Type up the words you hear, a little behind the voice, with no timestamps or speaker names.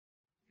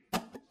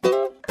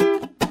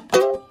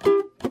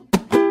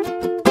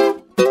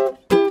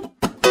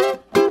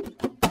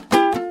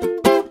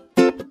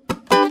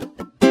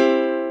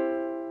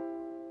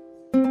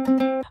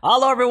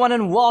Hello, everyone,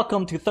 and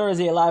welcome to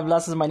Thursday Live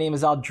Lessons. My name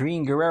is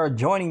Aldrin Guerrero.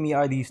 Joining me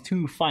are these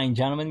two fine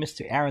gentlemen,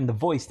 Mr. Aaron, the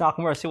voice,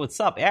 Nakamura. Say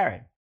what's up,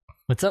 Aaron.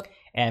 What's up?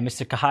 And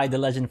Mr. Kahai, the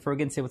legend,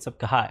 Fergan. Say what's up,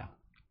 Kahai.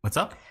 What's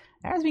up?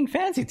 Aaron's being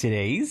fancy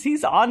today.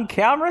 He's on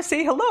camera.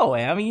 Say hello.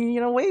 I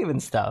mean, wave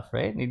and stuff,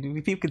 right?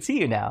 People can see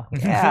you now.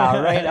 Yeah,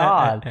 right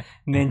on.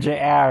 Ninja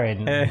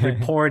Aaron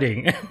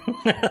reporting.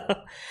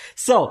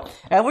 So,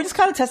 and we're just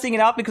kind of testing it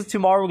out because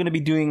tomorrow we're going to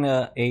be doing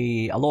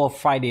a Aloha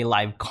Friday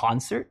live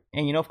concert.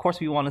 And, of course,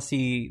 we want to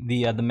see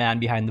the man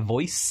behind the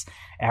voice,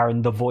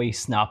 Aaron, the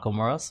voice,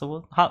 Nakamura.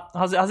 So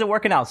how's it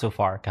working out so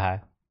far,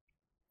 Kahai?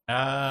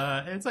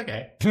 It's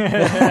okay.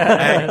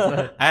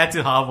 I had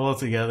to hobble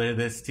together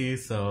this too,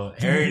 so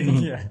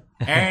Aaron,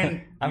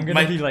 I'm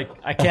gonna be like,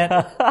 I can't.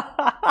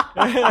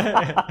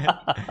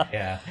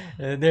 Yeah,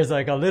 there's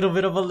like a little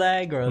bit of a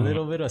lag or a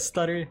little bit of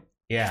stutter.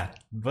 yeah,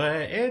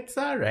 but it's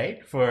all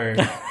right for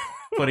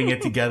putting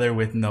it together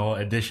with no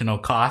additional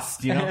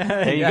cost.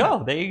 There you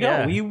go.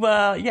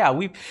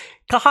 We've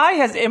Kahai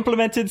has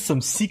implemented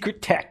some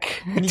secret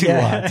tech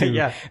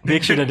to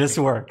make sure that this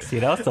works.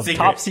 Some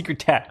top secret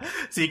tech.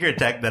 Secret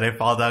tech that I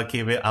found out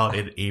came out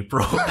in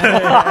April.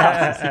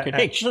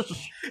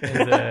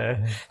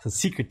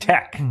 Secret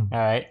tech. All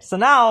right. So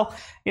now,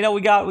 we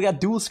got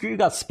dual screen, we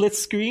got split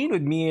screen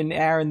with me and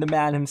Aaron, the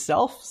man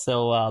himself.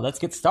 So let's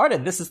get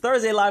started. This is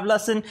Thursday Live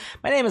Lesson.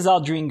 My name is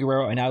Aldrin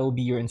Guerrero, and I will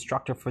be your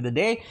instructor for the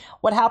day.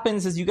 What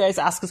happens is you guys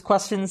ask us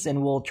questions,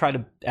 and we'll try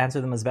to answer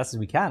them as best as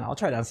we can. I'll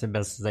try to answer them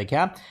as best as I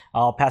can.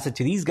 I'll pass it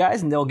to these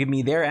guys, and they'll give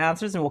me their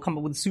answers, and we'll come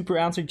up with a super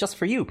answer just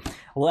for you.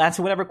 We'll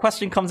answer whatever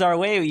question comes our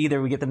way.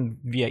 Either we get them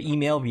via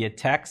email, via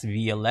text,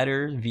 via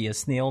letter, via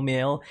snail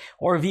mail,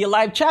 or via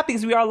live chat,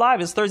 because we are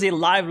live. It's Thursday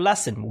Live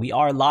Lesson. We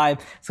are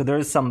live, so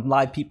there's some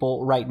live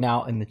people right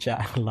now in the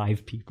chat.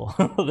 Live people.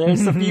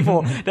 There's some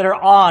people that are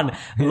on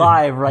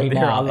live right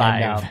now. They're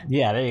alive. And,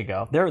 yeah, there you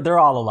go. They're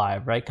all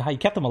alive, right? You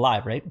kept them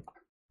alive, right?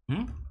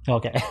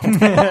 Okay.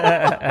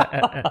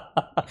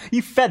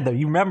 You fed them.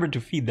 You remembered to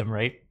feed them,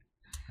 right?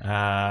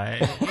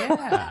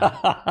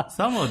 Yeah.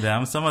 Some of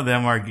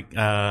them are.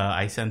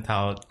 I sent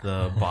out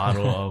the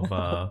bottle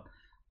of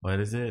what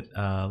is it?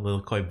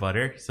 Little Koi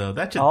butter. So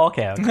that should.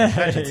 Okay.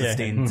 That should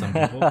sustain some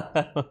people.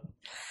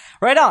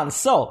 Right on.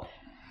 So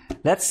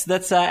let's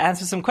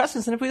answer some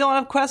questions. And if we don't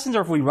have questions,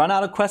 or if we run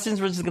out of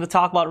questions, we're just going to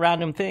talk about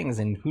random things.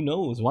 And who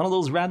knows? One of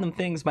those random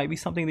things might be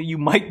something that you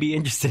might be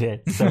interested in.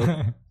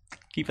 So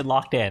keep it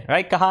locked in,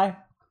 right, Kahai?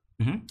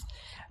 Mm-hmm.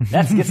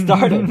 Let's get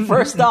started.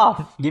 First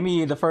off, give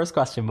me the first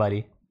question,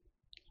 buddy.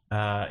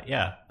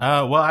 Yeah.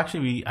 Well,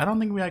 actually, I don't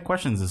think we had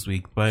questions this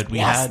week, but we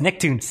had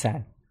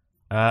Nicktoons-san.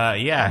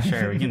 Yeah,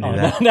 sure, we can do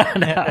that.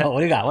 No. What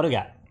do you got?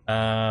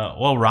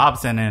 Well, Rob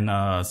sent in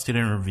a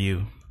student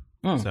review.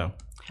 So.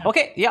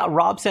 Okay, yeah,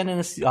 Rob sent in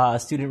a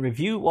student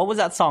review. What was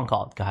that song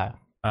called, Kahai?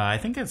 I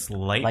think it's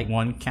Light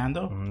One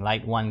Candle.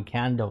 Light One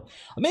Candle.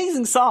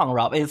 Amazing song,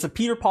 Rob. It's a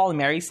Peter, Paul, and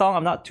Mary song.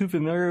 I'm not too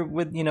familiar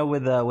with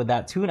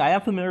that tune. I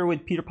am familiar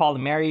with Peter, Paul,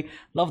 and Mary.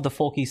 Love the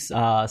folky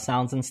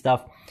sounds and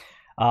stuff.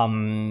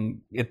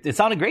 It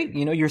sounded great.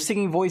 Your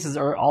singing voices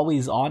are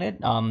always on it.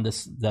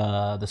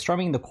 The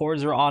strumming, the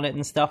chords are on it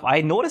and stuff.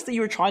 I noticed that you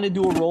were trying to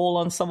do a roll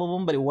on some of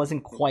them, but it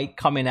wasn't quite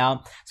coming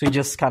out. So you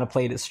just kind of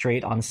played it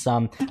straight on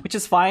some, which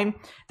is fine.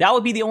 That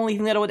would be the only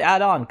thing that I would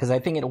add on, because I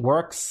think it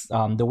works,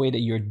 the way that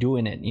you're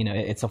doing it.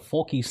 It's a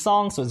folky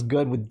song, so it's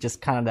good with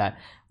just kind of that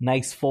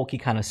nice folky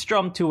kind of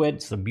strum to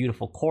it, some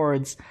beautiful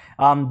chords.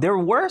 There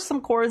were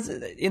some chords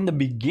in the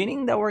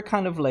beginning that were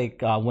kind of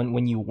like,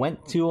 when you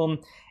went to them,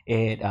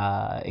 it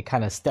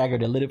kind of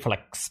staggered a little for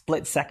like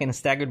split second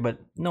staggered, but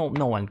no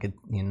one could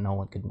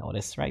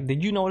notice, right?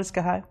 Did you notice,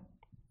 Kahai?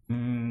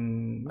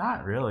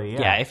 Not really.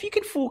 Yeah, if you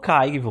could fool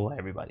Kahai, you can fool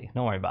everybody.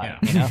 Don't worry about it.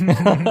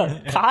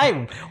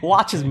 Kahai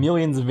watches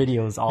millions of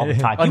videos all the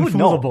time. He would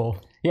know.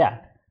 Yeah.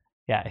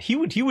 He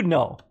would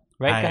know,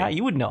 right, Kahai?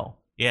 You would know.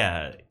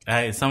 Yeah,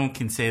 someone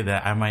can say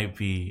that I might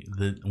be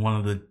one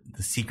of the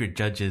secret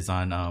judges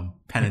on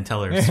Penn and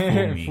Teller's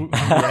Fool Me. You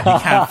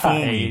can't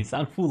fool me. It's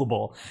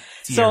unfoolable.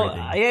 So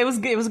it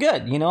was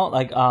good.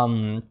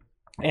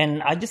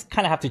 And I just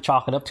kind of have to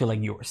chalk it up to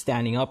like you were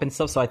standing up and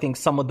stuff. So I think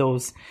some of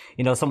those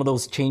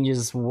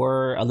changes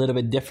were a little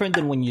bit different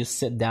than when you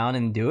sit down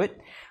and do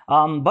it.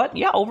 But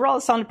yeah, overall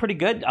it sounded pretty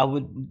good. I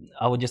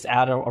would just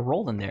add a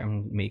roll in there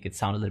and make it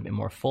sound a little bit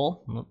more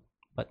full.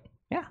 But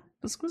yeah,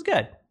 this was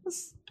good.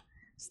 It's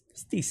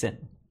decent.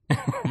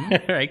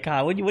 Right,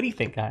 Kai? What do you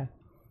think, Kai?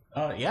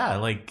 Yeah,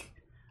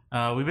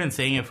 we've been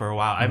saying it for a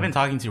while. I've been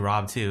talking to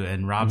Rob too,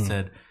 and Rob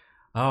said,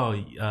 "Oh,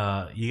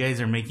 you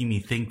guys are making me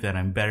think that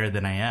I'm better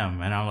than I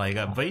am." And I'm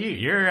like, "But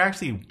you're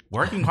actually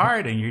working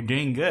hard and you're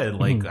doing good.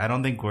 Like, I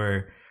don't think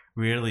we're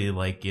really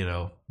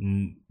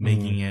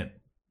making it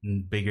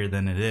bigger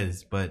than it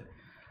is. But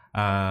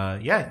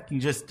yeah, you're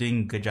just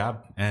doing a good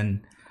job."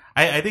 And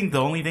I think the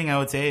only thing I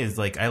would say is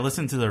I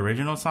listened to the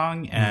original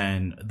song,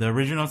 and the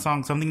original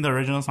song, something the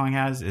original song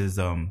has is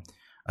a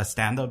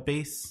stand-up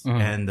bass,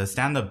 and the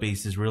stand-up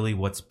bass is really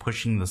what's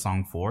pushing the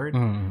song forward.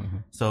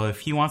 So if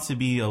he wants to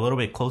be a little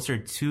bit closer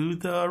to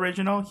the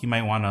original, he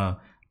might want to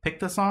pick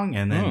the song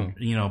and then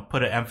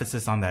put an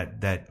emphasis on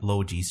that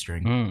low G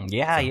string.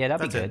 Yeah, that'd be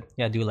that's good.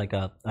 Yeah, do like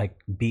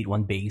beat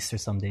 1 bass or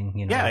something.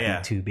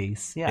 Beat 2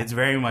 bass. Yeah, it's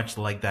very much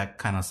like that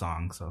kind of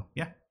song. So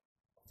yeah.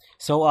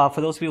 So for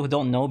those people who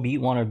don't know, beat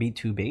 1 or beat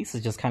 2 bass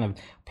is just kind of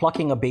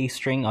plucking a bass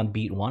string on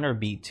beat 1 or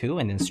beat 2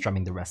 and then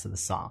strumming the rest of the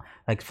song.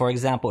 Like for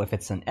example, if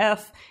it's an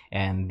F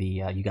and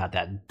the you got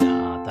that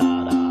da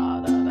da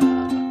da da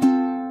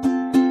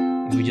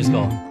da, we just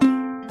go.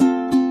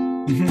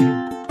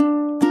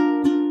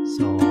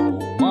 So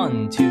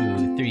 1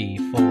 2 3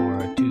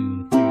 4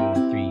 2 3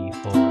 3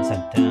 4.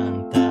 So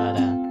dun, da,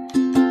 da.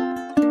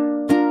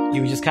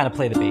 You would just kind of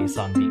play the bass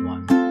on beat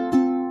 1.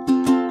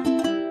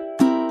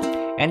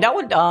 And that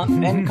would,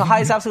 and Kahai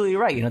is absolutely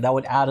right. That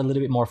would add a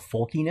little bit more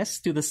folkiness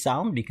to the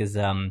sound because,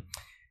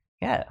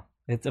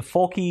 it's a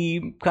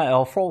folky kind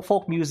of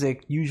folk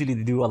music. Usually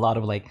they do a lot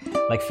of like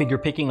finger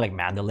picking, like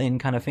mandolin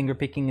kind of finger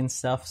picking and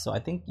stuff. So I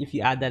think if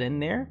you add that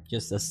in there,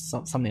 just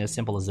something as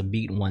simple as a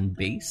beat 1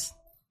 bass,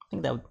 I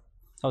think that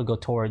would go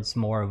towards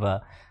more of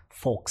a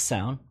folk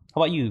sound.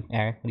 How about you,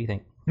 Aaron? What do you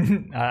think?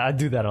 I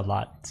do that a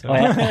lot. So. Oh,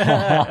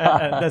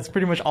 yeah? That's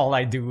pretty much all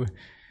I do.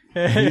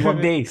 Beat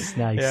 1 bass,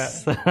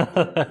 nice.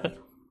 Yeah.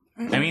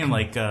 I mean,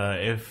 like,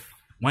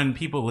 when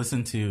people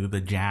listen to the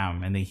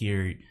jam and they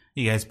hear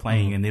you guys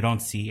playing and they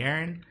don't see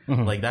Aaron,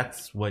 like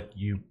that's what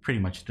you pretty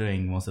much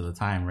doing most of the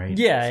time, right?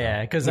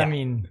 Yeah, because I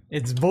mean,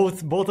 it's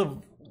both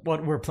of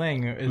what we're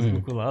playing is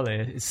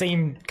ukulele,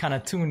 same kind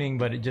of tuning,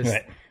 but it just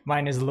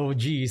mine is low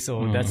G,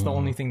 so that's the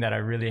only thing that I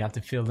really have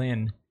to fill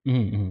in.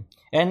 And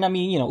I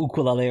mean,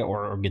 ukulele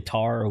or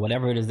guitar or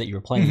whatever it is that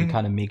you're playing, you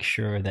kind of make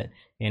sure that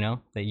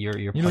that you're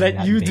you playing let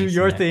that you do bass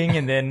your in thing,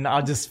 and then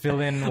I'll just fill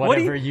in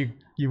whatever you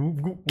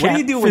What do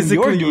you do when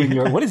you're doing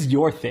your? What is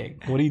your thing?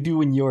 What do you do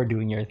when you're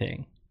doing your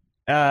thing?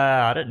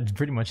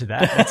 Pretty much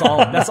that. That's all.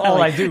 That's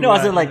all I do. No,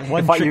 I was like,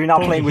 if you're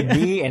not playing with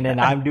me, and then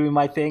I'm doing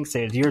my thing. So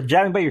you're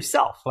jamming by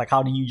yourself. Like,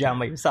 how do you jam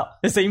by yourself?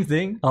 The same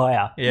thing. Oh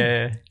yeah,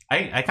 yeah.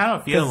 I kind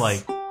of feel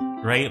like,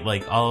 right,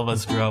 like all of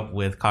us grew up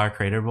with Car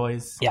Crater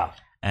Boys. Yeah.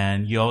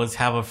 And you always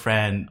have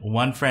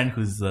one friend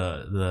who's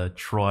the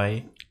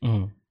Troy.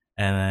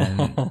 And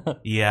then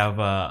you have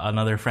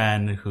another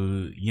friend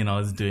who,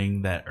 is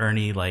doing that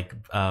Ernie, like,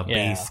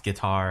 bass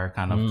guitar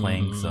kind of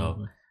playing.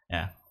 So,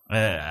 yeah.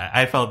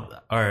 I felt,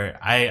 or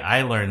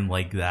I learned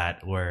like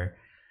that, where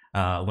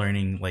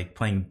learning, like,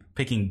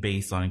 picking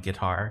bass on a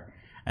guitar.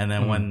 And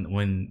then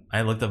when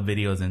I looked up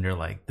videos and they're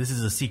like, this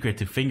is a secret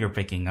to finger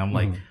picking, I'm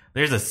like,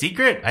 there's a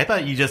secret? I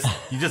thought you just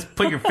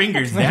put your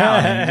fingers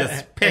down and you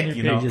just pick,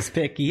 You just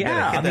pick.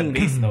 Yeah. Hit that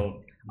bass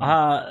note.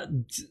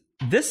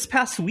 This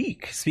past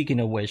week,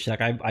 speaking of which,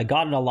 like I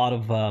gotten a lot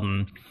of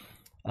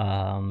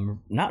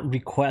not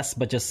requests,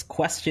 but just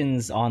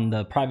questions on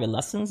the private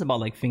lessons about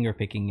like finger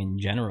picking in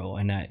general,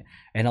 and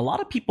a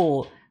lot of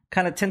people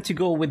kind of tend to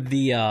go with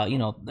the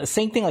the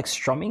same thing like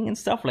strumming and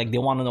stuff. Like they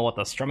want to know what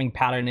the strumming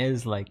pattern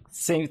is. Like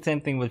same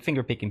thing with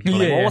finger picking.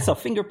 People are like, well, what's a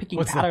finger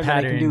picking pattern that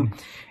I can do?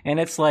 And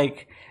it's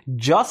like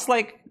just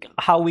like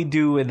how we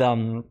do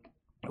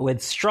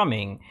with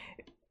strumming,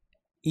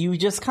 you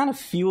just kind of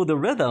feel the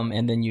rhythm,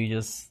 and then you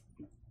just.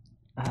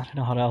 I don't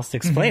know how else to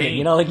explain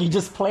it. Like you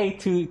just play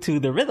to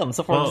the rhythm.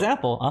 So, for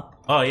example,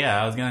 oh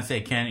yeah, I was gonna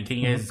say, can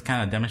you guys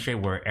kind of demonstrate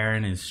where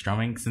Aaron is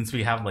strumming, since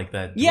we have like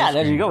that? Yeah,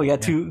 there you go. We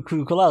got two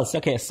ukuleles.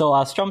 Okay,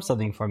 so strum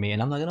something for me,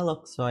 and I'm not gonna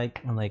look. So I'm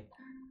like,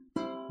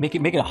 make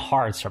it a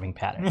hard strumming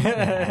pattern.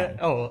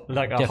 Oh,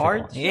 like a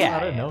hard? Yeah, I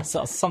don't know.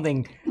 So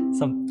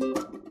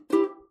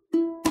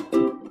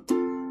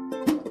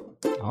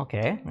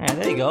Okay, yeah,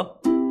 there you go.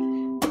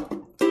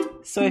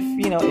 So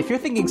if you're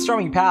thinking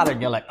strumming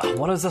pattern, you're like, oh,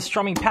 what is a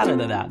strumming pattern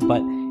to that?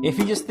 But if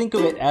you just think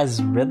of it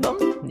as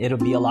rhythm, it'll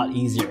be a lot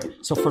easier.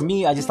 So for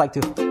me, I just like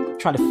to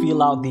try to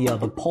feel out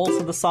the pulse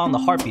of the song, the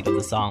heartbeat of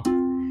the song.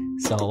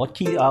 So what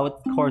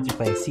chords you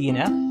play? C and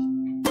F?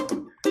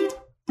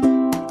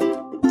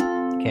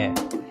 Okay.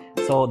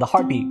 So the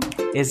heartbeat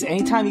is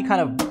anytime you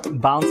kind of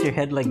bounce your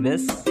head like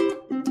this.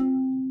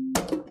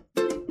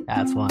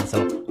 That's one.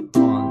 So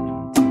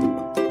 1, 2.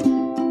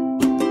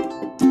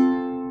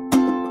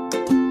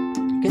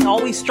 You can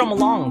always strum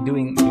along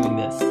doing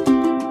this.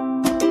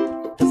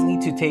 Doesn't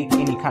need to take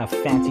any kind of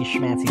fancy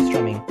schmancy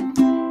strumming.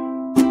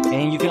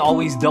 And you can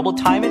always double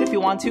time it if you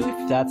want to.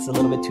 If that's a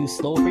little bit too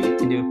slow for you, you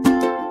can do.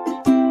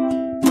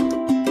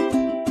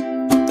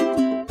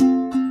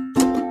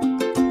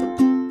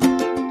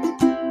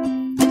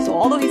 So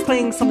although he's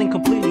playing something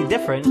completely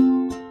different,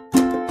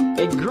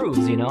 it grooves,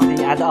 and you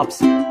add the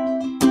ups.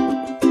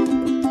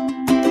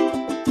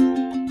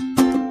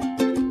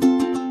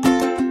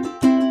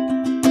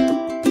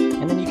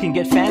 And then you can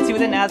get fancy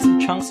with it and add some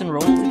chunks and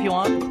rolls if you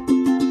want.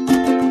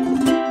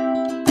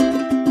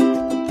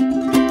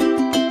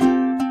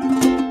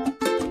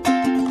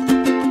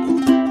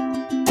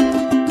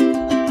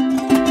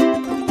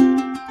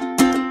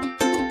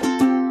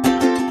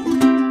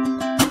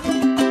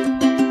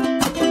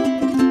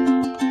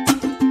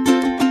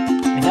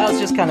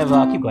 Kind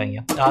of keep going,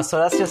 yeah. So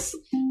that's just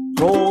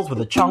rolls with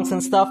the chunks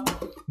and stuff.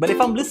 But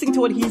if I'm listening to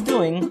what he's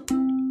doing,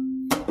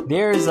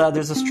 there's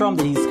a strum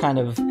that he's kind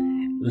of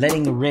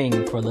letting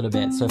ring for a little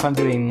bit. So if I'm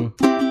doing,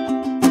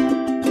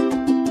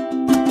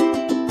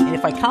 and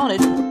if I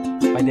counted,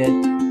 if I did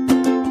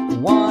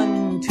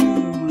 1,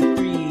 2,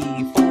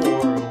 3, 4,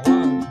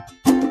 1,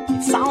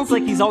 it sounds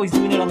like he's always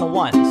doing it on the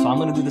 1. So I'm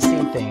gonna do the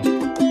same thing.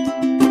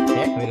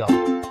 Okay, here we go. So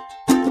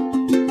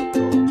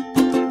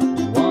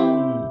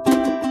 1.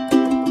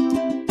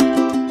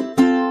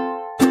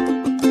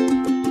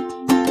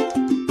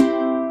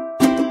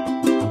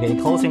 I'm getting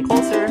closer and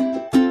closer.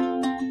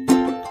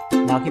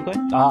 Now keep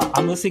going.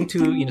 I'm listening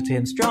to to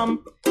him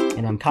strum,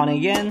 and I'm counting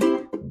again.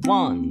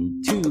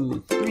 1,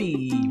 2,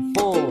 3,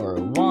 4.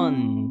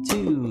 1,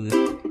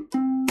 2.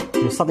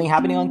 There's something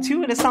happening on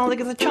 2, and it sounds like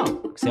it's a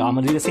chunk. So I'm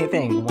gonna do the same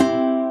thing. 1.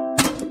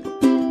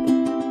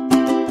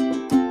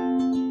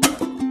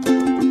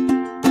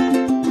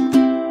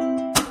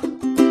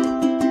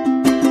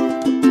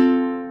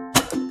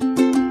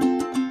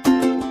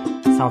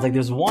 Sounds like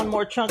there's one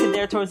more chunk in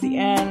there towards the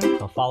end.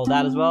 So follow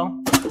that as well.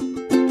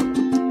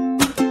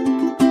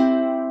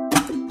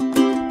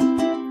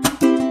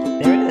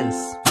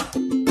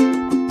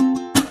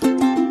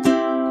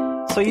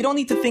 So you don't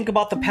need to think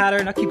about the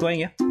pattern. I'll keep going,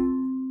 yeah.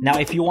 Now,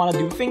 if you want to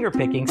do finger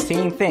picking,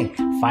 same thing.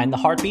 Find the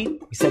heartbeat.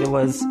 You said it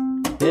was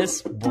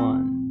this.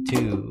 1,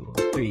 2,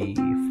 3,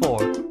 4.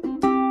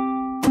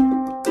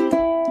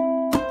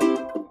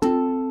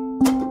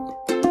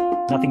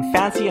 Nothing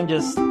fancy. I'm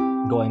just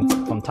going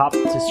from top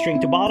to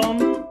string to bottom.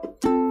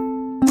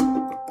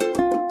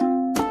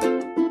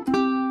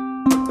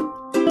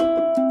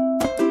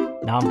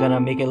 Now I'm gonna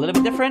make it a little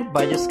bit different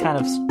by just kind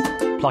of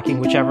plucking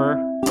whichever.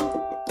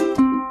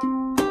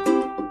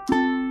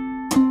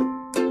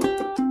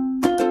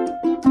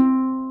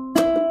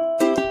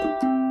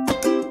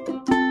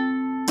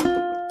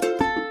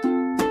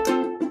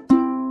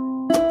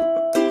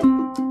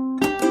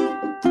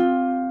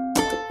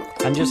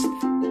 I'm just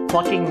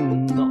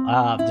plucking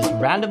just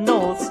random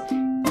notes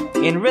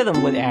in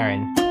rhythm with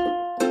Aaron.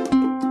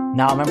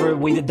 Now remember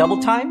we did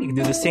double time? You can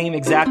do the same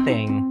exact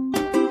thing.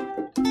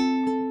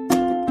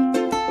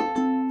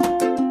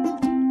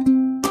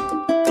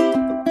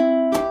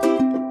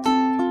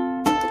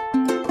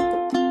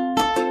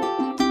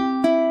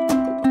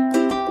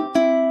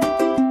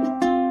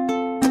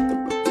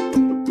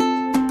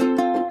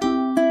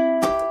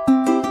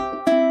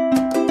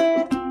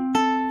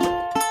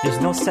 There's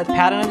no set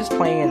pattern, I'm just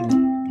playing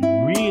it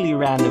really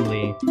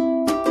randomly.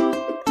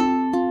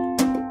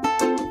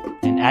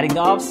 And adding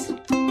the offs.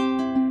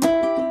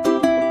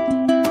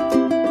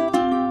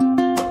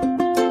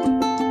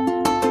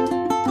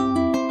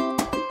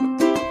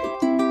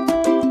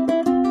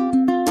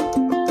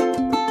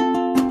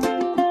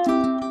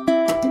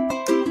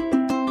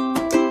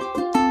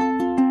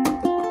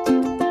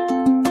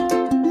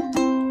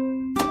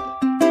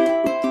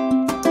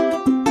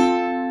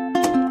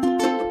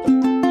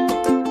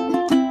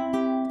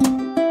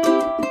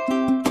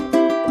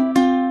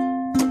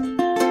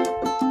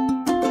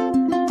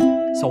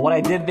 So what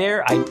I did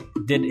there, I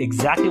did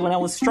exactly when I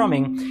was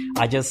strumming.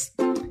 I just,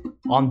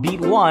 on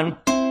beat 1,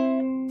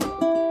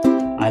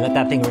 I let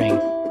that thing ring.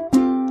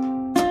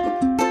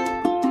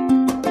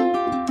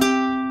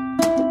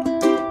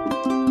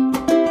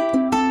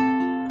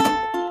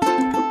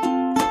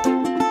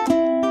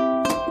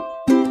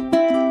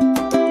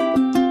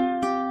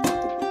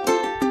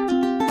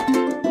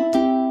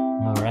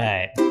 All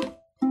right.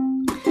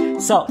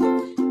 So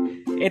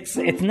it's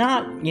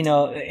not,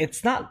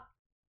 it's not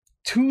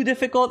too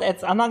difficult.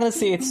 I'm not going to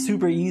say it's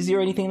super easy or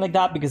anything like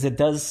that, because it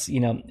does,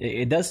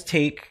 it does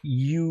take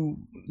you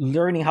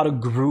learning how to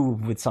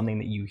groove with something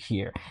that you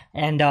hear.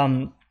 And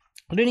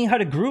learning how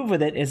to groove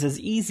with it is as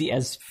easy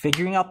as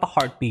figuring out the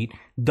heartbeat,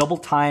 double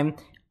time,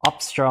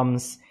 up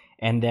strums,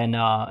 and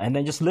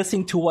then just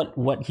listening to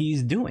what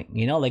he's doing.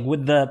 Like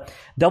with the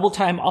double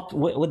time up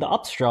with the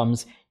up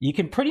strums, you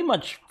can pretty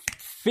much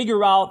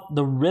figure out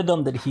the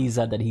rhythm that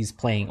he's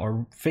playing,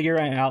 or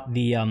figuring out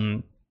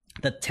the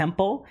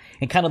tempo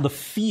and kind of the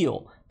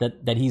feel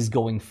that he's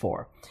going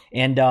for.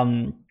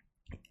 And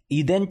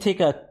you then take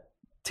a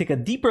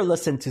deeper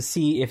listen to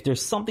see if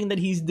there's something that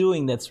he's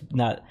doing that's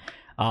not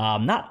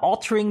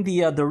altering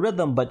the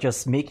rhythm, but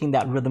just making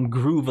that rhythm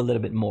groove a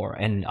little bit more.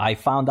 And I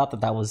found out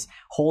that was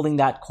holding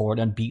that chord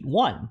on beat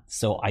 1.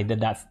 So I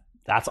did that.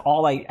 That's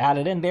all I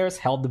added in there, is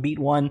held the beat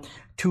 1,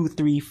 2,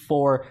 3,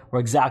 4 were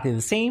exactly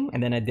the same.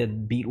 And then I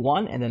did beat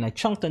 1, and then I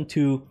chunked on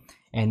 2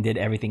 and did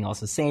everything else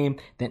the same.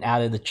 Then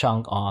added the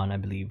chunk on, I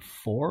believe,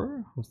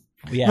 4.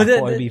 Yeah, but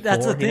 4 would be 4.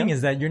 That's the thing,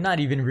 is that you're not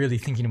even really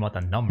thinking about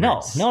the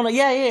numbers. No,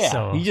 yeah.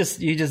 So, you just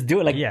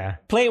do it,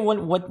 like, play it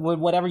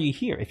whatever you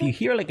hear. If you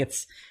hear like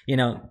it's,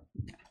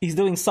 he's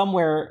doing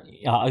somewhere,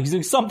 he's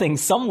doing something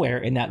somewhere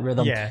in that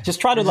rhythm. Yeah.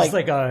 Just try to just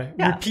like a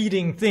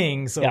repeating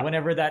thing. So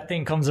whenever that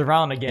thing comes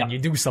around again, you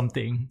do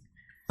something.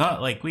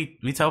 Like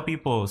we tell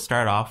people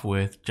start off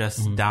with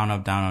just down,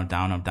 up, down, up,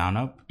 down, up, down,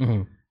 up.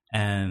 Mm-hmm.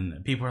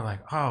 And people are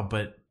like, oh,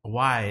 but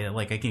why?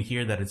 Like, I can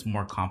hear that it's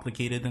more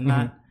complicated than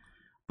that.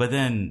 But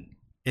then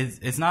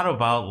it's not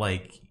about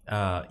like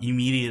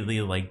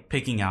immediately like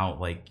picking out,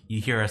 like you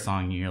hear a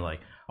song and you're like,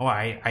 oh,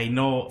 I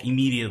know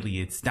immediately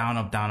it's down,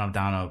 up, down, up,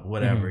 down, up,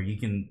 whatever. You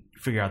can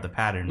figure out the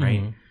pattern,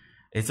 right?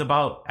 It's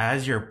about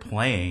as you're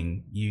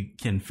playing, you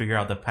can figure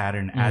out the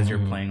pattern as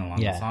you're playing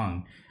along the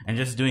song. And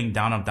just doing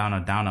down, up, down,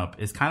 up, down,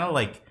 up is kind of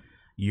like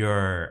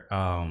you're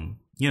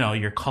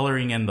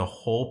coloring in the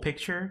whole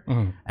picture.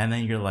 And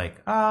then you're like,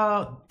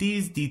 oh,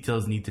 these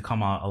details need to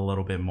come out a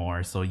little bit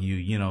more. So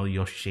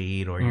you'll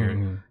shade or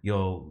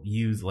you'll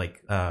use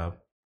like, I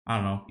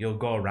don't know, you'll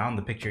go around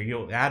the picture.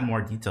 You'll add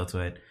more detail to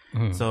it.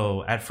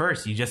 So at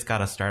first you just got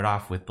to start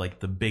off with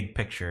like the big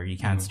picture. You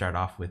can't start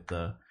off with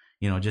the,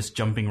 just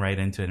jumping right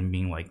into it and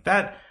being like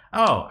that.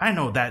 Oh, I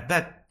know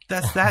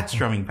that's that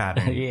strumming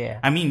pattern.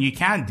 I mean, you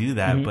can do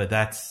that, but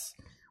that's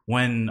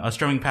when a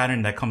strumming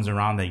pattern that comes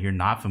around that you're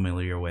not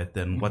familiar with,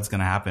 then what's going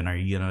to happen? Are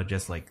you going to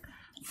just like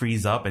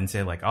freeze up and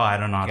say like, oh, I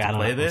don't know how to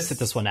play this? Sit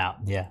this one out.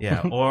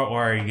 Yeah. Or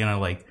are you going to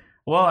like,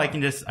 well,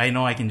 I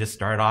know I can just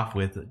start off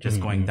with just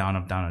going down,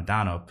 up, down, up,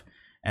 down, up.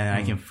 And then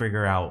I can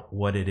figure out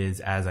what it is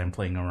as I'm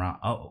playing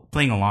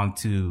along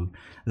to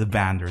the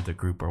band or the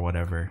group or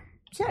whatever.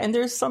 Yeah, and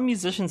there's some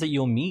musicians that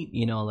you'll meet,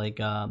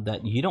 that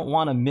you don't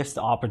want to miss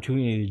the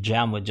opportunity to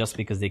jam with just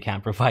because they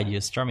can't provide you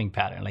a strumming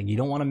pattern. Like, you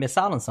don't want to miss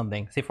out on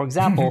something. Say, for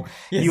example,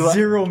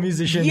 zero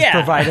musicians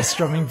provide a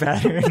strumming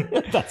pattern.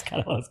 That's kind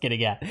of what I was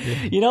getting at.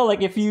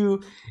 Like if you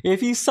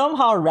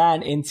somehow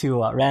ran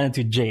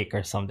into Jake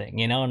or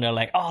something, and they're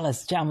like, oh,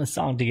 let's jam a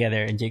song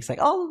together, and Jake's like,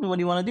 oh, what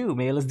do you want to do?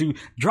 Maybe let's do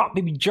drop,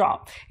 baby,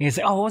 drop. And he's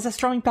like, oh, what's the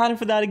strumming pattern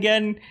for that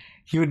again?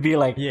 He would be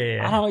like, I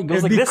don't know, it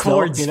goes like this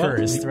chords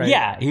first, right?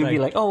 Yeah, he would be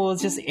like, oh, well,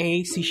 it's just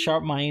A, C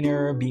sharp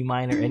minor, B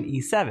minor, and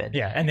E7.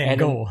 Yeah, and then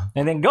go.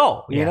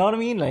 You know what I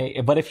mean?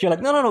 Like, but if you're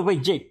like, no,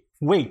 wait, Jake,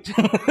 wait,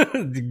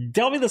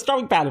 tell me the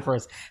strumming pattern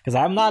first, because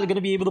I'm not going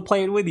to be able to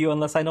play it with you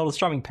unless I know the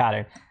strumming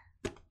pattern.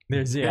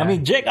 I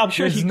mean, Jake, I'm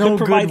sure he could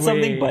provide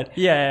something, but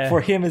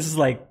for him, it's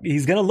like,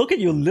 he's going to look at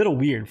you a little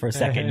weird for a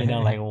second,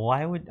 like,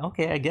 why would,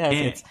 okay, I guess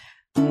it's,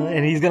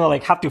 and he's gonna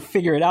like have to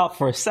figure it out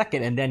for a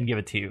second and then give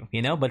it to you,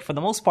 But for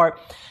the most part,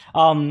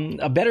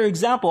 a better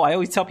example, I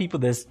always tell people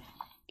this: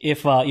 if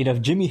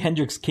if Jimi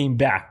Hendrix came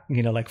back,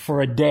 like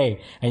for a day,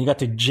 and you got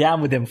to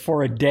jam with him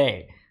for a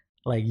day,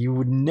 like you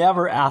would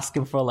never ask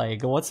him for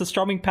like, what's the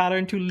strumming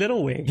pattern to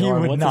Little Wing? He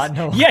would not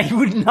know. Yeah, he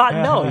would not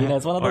know.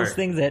 It's one of those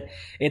things that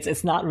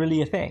it's not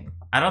really a thing.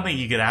 I don't think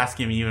you could ask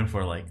him even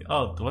for like,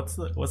 oh, what's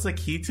the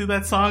key to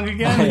that song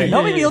again?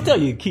 No, maybe he'll tell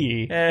you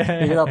key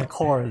without the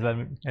chords, but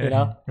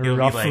he'll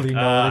roughly be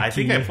like, I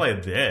think I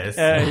played this.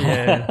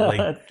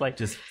 Like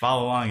just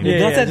follow along. It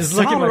doesn't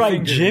sound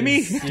right,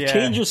 Jimmy.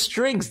 Change your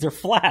strings; they're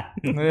flat.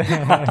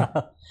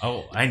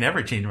 Oh, I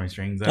never change my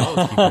strings. I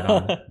always keep it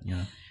on.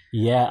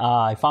 Yeah,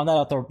 I found that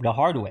out the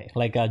hard way.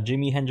 Like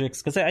Jimi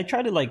Hendrix, because I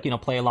try to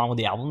play along with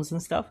the albums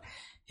and stuff.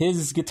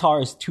 His guitar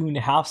is tuned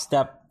half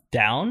step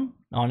down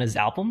on his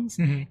albums,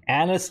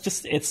 and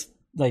it's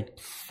like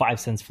 5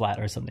 cents flat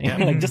or something,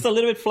 like just a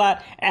little bit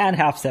flat and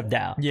half step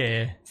down.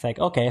 It's like,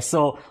 okay,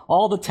 so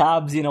all the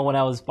tabs, when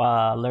I was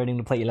learning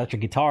to play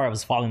electric guitar, I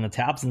was following the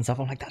tabs and stuff.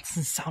 I'm like, that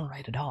doesn't sound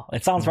right at all.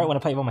 It sounds right when I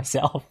play by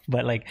myself,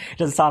 but like it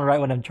doesn't sound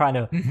right when I'm trying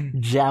to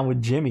jam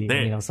with Jimmy,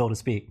 so to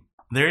speak.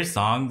 There's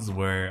songs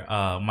where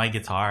my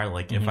guitar,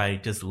 like if I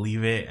just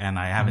leave it and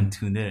I haven't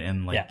tuned it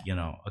in like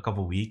a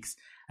couple weeks,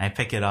 and I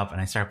pick it up and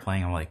I start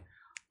playing, I'm like,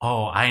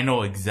 oh, I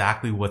know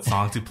exactly what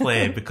song to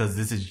play because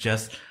this is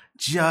just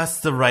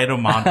the right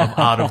amount of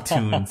out of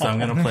tune. So I'm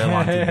going to play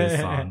along to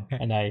this song.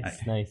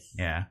 Nice.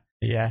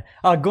 Yeah.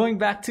 Going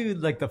back to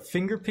like the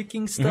finger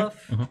picking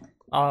stuff,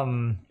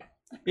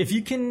 if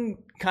you can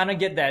kind of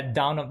get that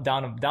down, up,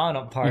 down, up, down,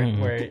 up part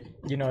where,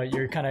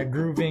 you're kind of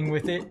grooving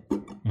with it,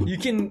 you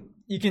can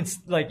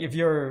like, if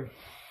you're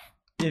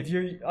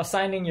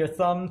assigning your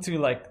thumb to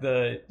like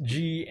the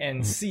G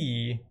and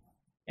C,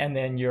 and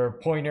then your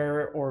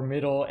pointer or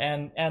middle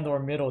and or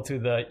middle to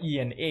the E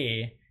and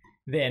A,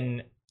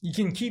 then you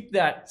can keep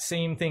that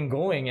same thing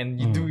going, and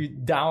you do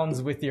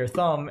downs with your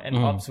thumb and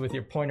ups with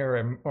your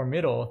pointer or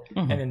middle,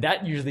 and then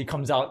that usually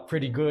comes out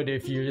pretty good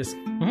if you're just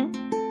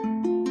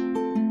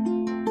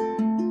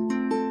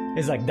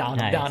it's like down,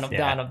 up, down, up,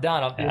 down, up,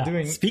 down, up. You're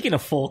doing. Speaking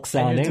of folk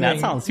sounding, that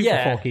sounds super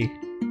folky.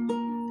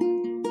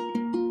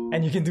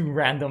 And you can do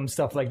random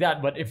stuff like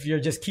that. But if you're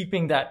just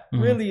keeping that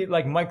really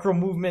like micro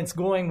movements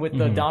going with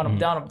the down, up,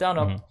 down, up, down,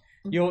 up,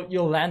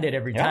 you'll land it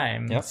every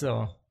time.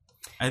 So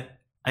I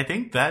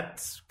think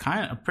that's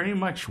kind of pretty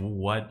much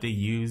what they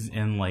use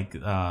in like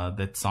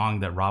that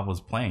song that Rob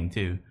was playing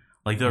too.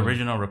 Like the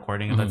original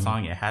recording of that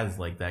song, it has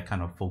like that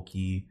kind of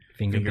folky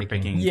finger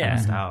picking kind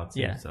of style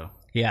too. So.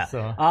 Yeah.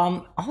 So.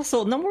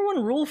 Also, number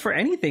one rule for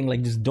anything,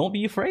 like just don't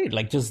be afraid.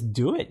 Like just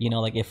do it.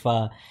 Like if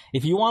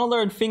you want to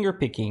learn finger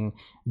picking,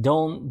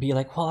 don't be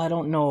like, well, I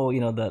don't know,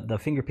 the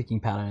finger picking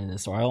pattern in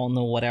this, or I don't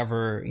know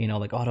whatever,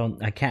 like, oh,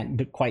 I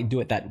can't quite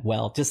do it that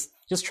well. Just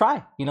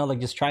try.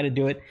 Just try to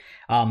do it.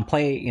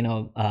 Play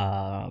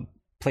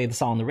the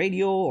song on the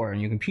radio or on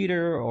your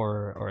computer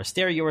or a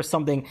stereo or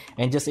something,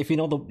 and just if you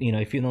know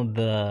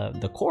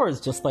the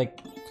chords, just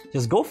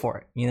go for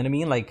it. You know what I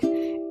mean? Like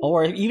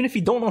Or even if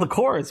you don't know the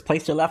chords,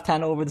 place your left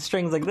hand over the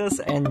strings like this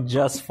and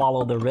just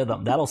follow the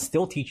rhythm. That'll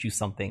still teach you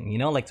something, you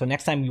know? Like, so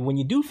next time when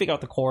you do figure out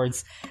the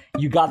chords,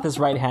 you got this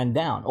right hand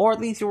down. Or at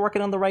least you're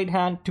working on the right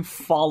hand to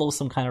follow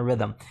some kind of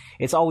rhythm.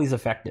 It's always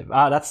effective.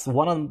 That's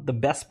one of the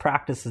best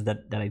practices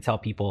that I tell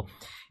people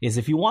is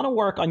if you want to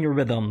work on your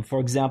rhythm, for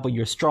example,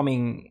 your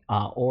strumming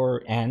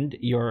and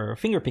your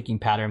finger picking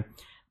pattern,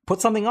 put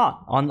something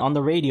on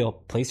the radio,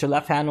 place your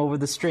left hand over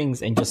the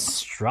strings and just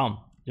strum.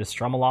 Just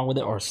strum along with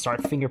it or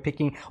start finger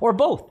picking or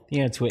both,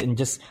 you know, to it and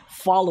just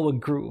follow a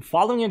groove.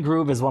 Following a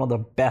groove is one of the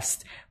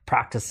best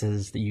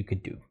practices that you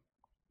could do.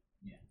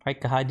 Yeah. Right,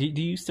 Kahai?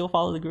 Do you still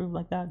follow the groove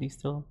like that? Do you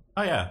still?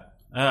 Oh, yeah.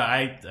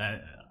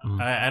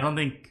 I don't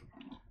think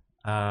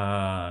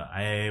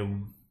I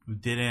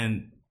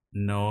didn't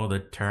know the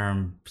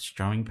term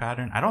strumming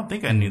pattern. I don't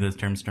think I knew the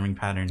term strumming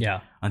pattern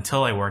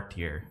until I worked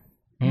here.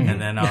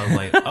 And then I was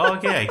like, oh,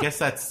 okay, I guess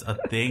that's a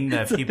thing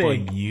that people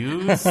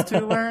use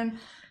to learn.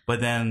 But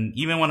then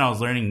even when I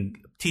was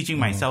teaching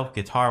myself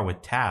guitar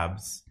with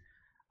tabs,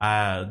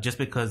 just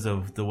because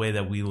of the way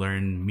that we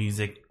learn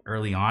music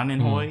early on in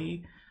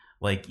Hawaii,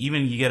 like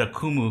even you get a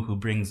kumu who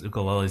brings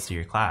ukuleles to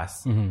your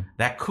class,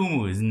 that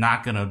kumu is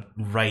not going to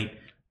write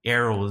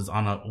arrows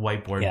on a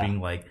whiteboard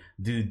being like,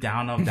 do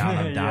down, up, down,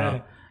 up, down,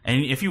 up.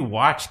 And if you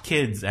watch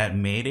kids at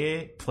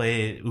Mayday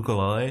play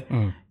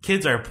ukulele,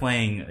 kids are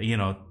playing, you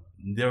know,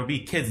 there will be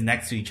kids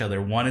next to each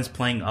other. One is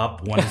playing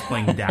up, one is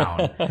playing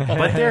down,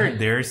 but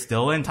they're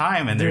still in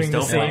time and they're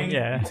still playing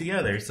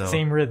together. So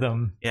same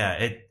rhythm. Yeah,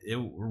 it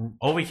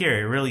over here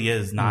it really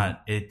is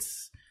not.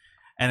 It's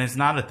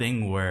not a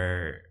thing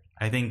where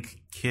I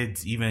think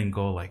kids even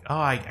go like, oh,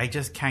 I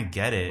just can't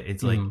get it.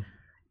 It's like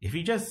if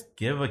you just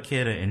give a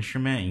kid an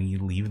instrument and you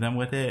leave them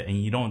with it and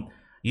you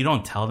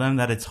don't tell them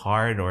that it's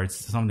hard or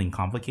it's something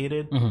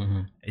complicated.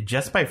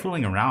 Just by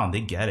fooling around,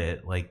 they get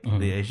it. Like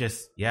it's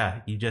just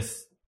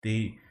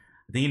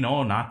they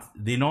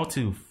know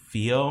to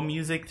feel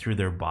music through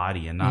their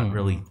body and not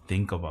really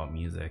think about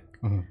music.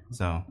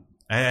 So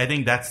I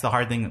think that's the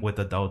hard thing with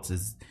adults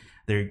is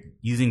they're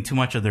using too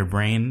much of their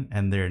brain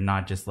and they're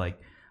not just like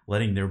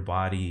letting their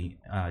body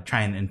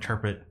try and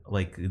interpret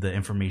like the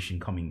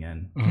information coming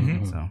in.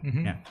 So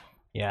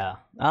yeah.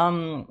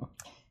 On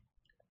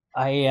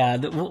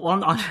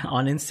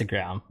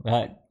Instagram.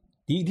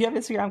 Do you have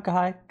Instagram,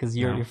 Kahai? Because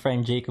your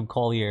friend Jacob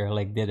Collier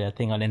like did a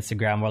thing on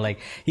Instagram where like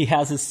he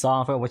has his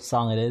song, I forget which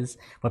song it is,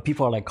 but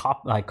people are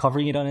like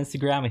covering it on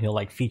Instagram, and he'll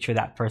like feature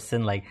that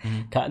person. Like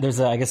there's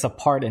I guess a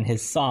part in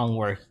his song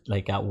where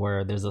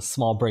where there's a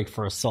small break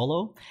for a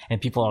solo, and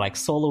people are like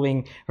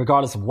soloing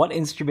regardless of what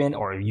instrument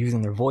or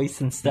using their voice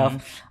and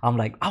stuff. I'm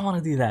like, I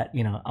want to do that,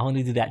 you know, I want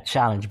to do that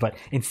challenge, but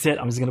instead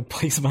I'm just gonna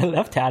place my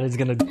left hand. It's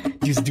gonna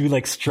just do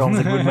like strums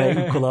like with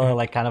my ukulele,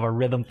 like kind of a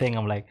rhythm thing.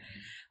 I'm like,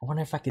 I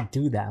wonder if I could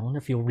do that. I wonder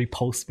if he'll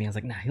repost me. I was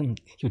like, nah, he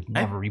would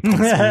never repost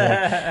me.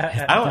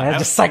 Like, I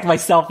just psyched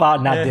myself out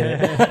and not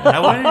did it.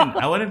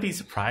 I wouldn't be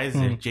surprised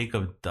if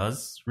Jacob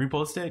does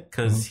repost it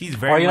because he's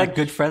very. Are you like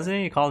good friends with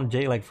him? You call him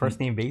Jay, like first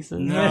name basis?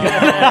 No.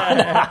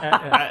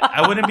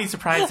 I wouldn't be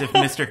surprised if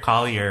Mr.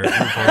 Collier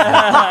reposted it.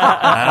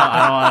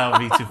 I don't want to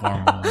be too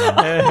formal.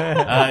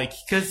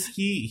 Because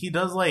he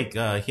does like,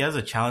 he has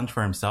a challenge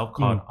for himself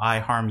called I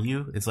Harm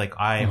You. It's like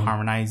I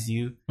harmonize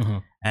you.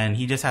 And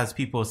he just has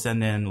people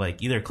send in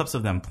like either clips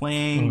of them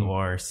playing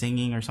or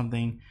singing or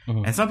something.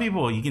 And some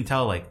people you can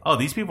tell like, oh,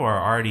 these people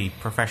are already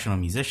professional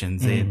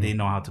musicians. They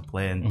know how to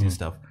play and do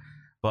stuff.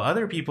 But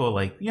other people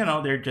like, you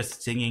know, they're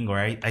just singing, or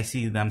I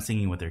see them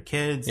singing with their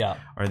kids,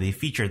 or they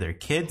feature their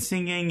kids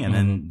singing and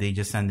then they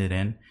just send it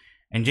in.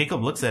 And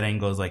Jacob looks at it and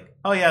goes like,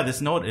 oh yeah,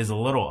 this note is a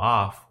little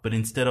off, but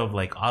instead of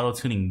like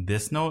auto-tuning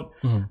this note,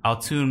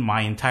 I'll tune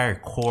my entire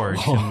chord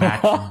to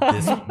match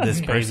this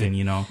person,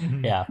 you know?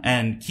 Yeah.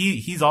 And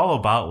he's all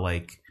about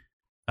like,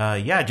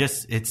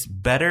 just it's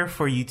better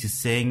for you to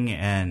sing.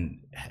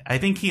 And I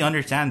think he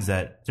understands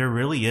that there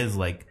really is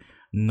like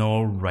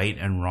no right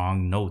and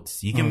wrong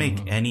notes. You can make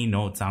any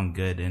note sound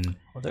good, and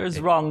there's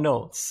wrong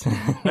notes.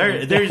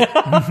 There's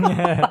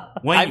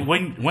when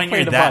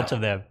you're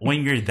that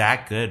when you're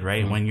that good,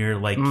 right? When you're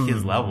like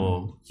his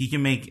level, he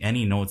can make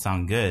any note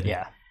sound good.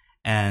 Yeah,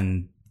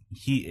 and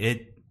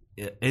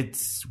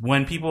it's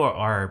when people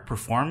are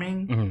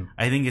performing.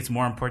 I think it's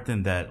more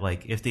important that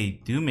like if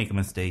they do make a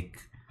mistake,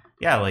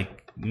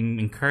 like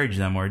encourage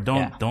them or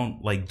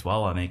don't like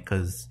dwell on it,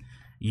 because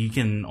you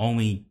can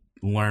only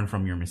learn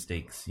from your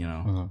mistakes, you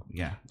know.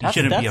 You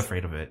shouldn't be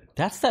afraid of it.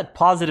 That's that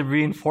positive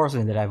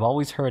reinforcement that I've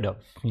always heard of,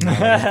 you know?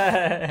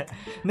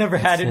 Never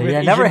had it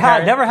with never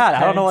had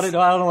I don't know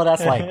what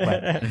that's like,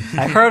 but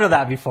I heard of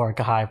that before,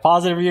 Kahai.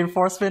 Positive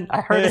reinforcement,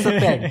 I heard it's a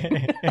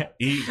thing.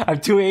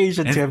 I'm too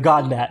Asian to have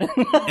gotten that.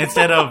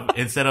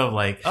 instead of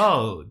like,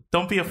 oh,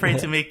 don't be afraid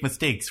to make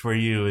mistakes, for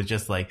you it's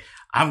just like,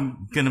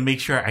 I'm gonna make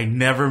sure I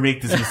never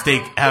make this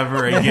mistake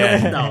ever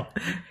again. No,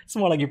 it's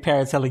more like your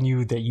parents telling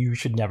you that you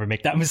should never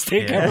make that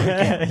mistake ever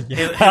again.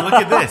 Hey, look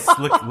at this.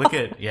 Look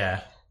at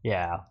Yeah,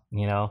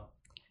 you know.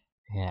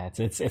 Yeah,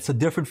 it's a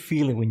different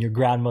feeling when your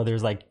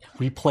grandmother's like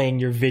replaying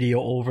your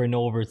video over and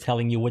over,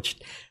 telling you which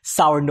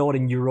sour note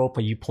in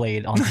Europa you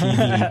played on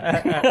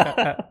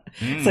TV.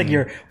 It's like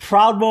your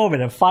proud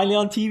moment, and finally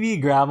on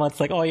TV, Grandma. It's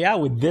like, oh yeah,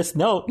 with this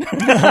note.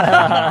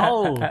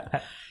 Oh,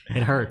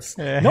 it hurts.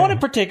 No one in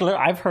particular.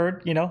 I've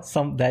heard,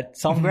 some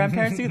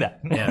grandparents do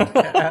that.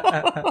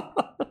 Yeah.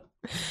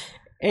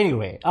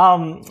 Anyway,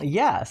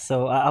 yeah.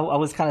 So I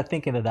was kind of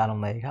thinking of that.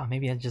 I'm like, oh,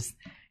 maybe I just.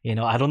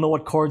 I don't know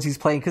what chords he's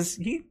playing because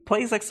he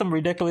plays like some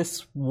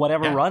ridiculous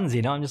whatever runs,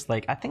 I'm just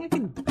like, I think I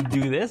can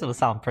do this. It'll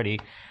sound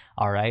pretty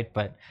all right,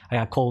 but I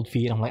got cold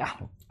feet. I'm like, I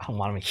don't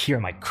want him to hear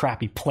my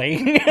crappy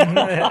playing.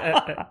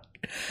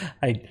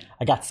 I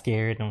got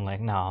scared and I'm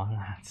like, no,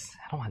 I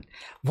don't want.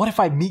 What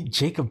if I meet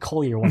Jacob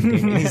Collier one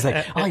day and he's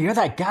like, oh, you're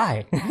that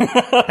guy?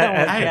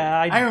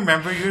 I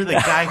remember you're the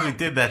guy who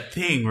did that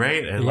thing,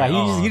 right? And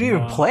you didn't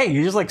even play.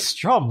 You just like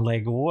strum.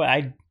 Like, what?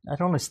 I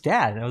don't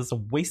understand. It was a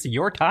waste of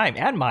your time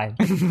and mine.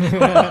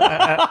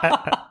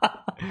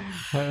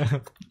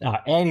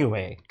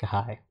 Anyway,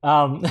 guy.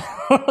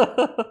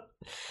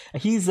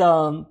 He's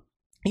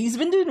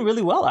been doing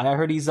really well. I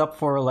heard he's up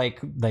for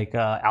like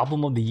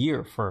album of the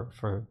year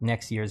for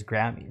next year's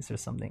Grammys or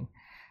something.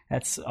 I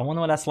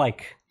wonder what that's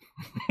like.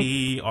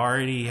 He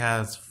already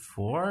has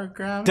 4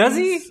 Grammys. Does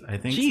he? I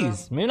think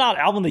Jeez, so. Maybe not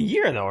album of the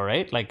year though,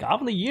 right? Like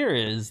album of the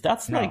year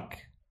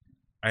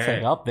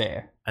up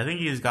there. I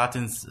think he's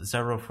gotten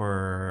several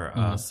for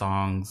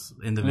songs,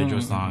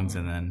 individual songs,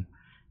 and then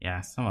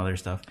some other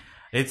stuff.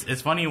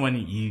 It's funny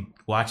when you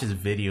watch his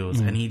videos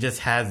and he just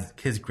has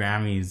his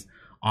Grammys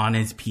on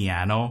his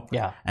piano.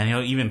 Yeah, and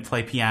he'll even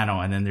play piano,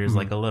 and then there's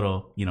like a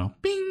little,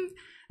 bing,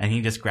 and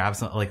he just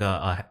grabs like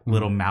a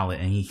little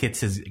mallet and he hits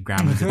his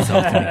Grammys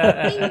itself.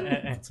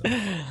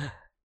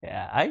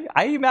 Yeah,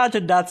 I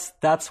imagine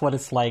that's what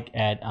it's like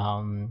at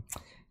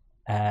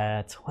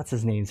what's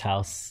his name's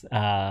house.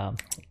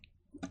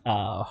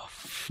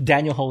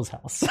 Daniel Ho's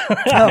house. I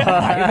imagine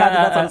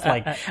that's what it's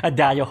like at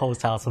Daniel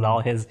Ho's house with all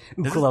his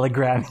ukulele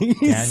Grammys.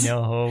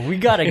 Daniel Ho, we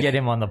gotta get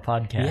him on the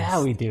podcast.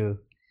 Yeah, we do.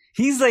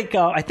 He's like,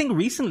 I think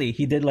recently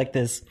he did like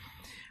this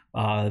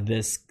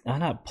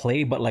not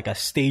play, but like a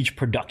stage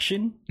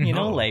production,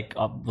 like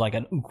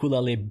an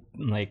ukulele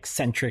like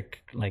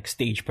centric like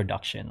stage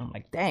production. I'm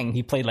like, dang,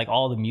 he played like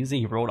all the music,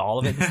 he wrote all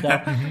of it and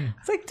stuff.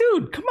 It's like,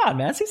 dude, come on,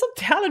 man, see some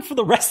talent for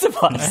the rest of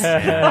us.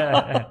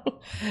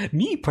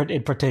 Me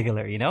in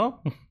particular,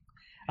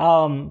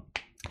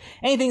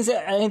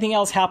 anything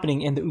else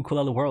happening in the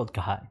ukulele world,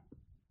 Kahai?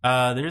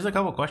 There's a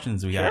couple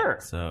questions we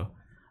got. So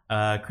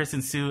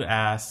Kristen Sue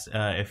asked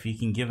if you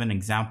can give an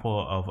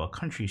example of a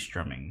country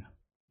strumming.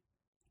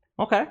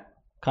 Okay.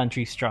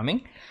 Country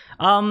strumming.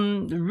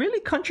 Really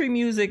country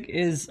music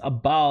is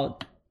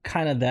about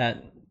kind of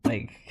that,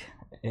 like,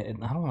 I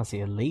don't want to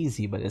say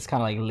lazy, but it's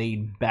kind of like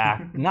laid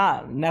back.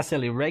 Not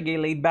necessarily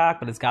reggae laid back,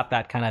 but it's got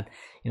that kind of,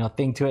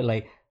 thing to it.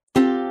 Like,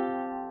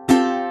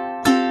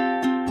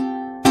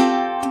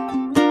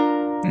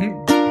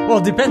 well,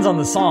 it depends on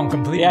the song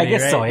completely. Yeah, I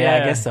guess right? so. Yeah, I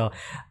guess so.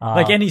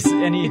 Like any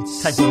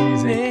type of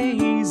music.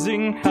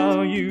 Amazing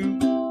how you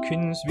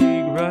can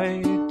speak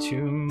right to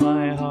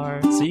my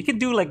heart. So you can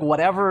do like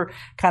whatever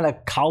kind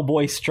of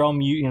cowboy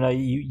strum you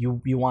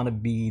want to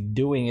be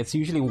doing. It's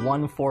usually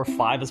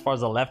 1-4-5 as far as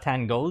the left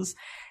hand goes.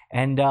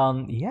 And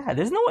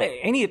there's no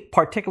any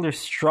particular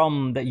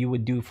strum that you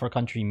would do for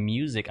country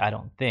music, I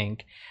don't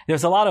think.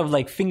 There's a lot of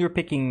like finger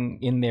picking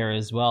in there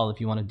as well if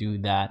you want to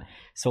do that.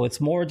 So it's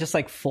more just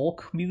like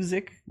folk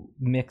music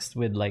mixed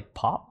with like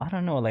pop. I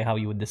don't know like how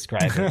you would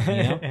describe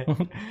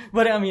it,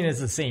 But I mean, it's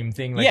the same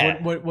thing.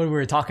 Like what we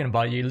were talking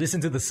about. You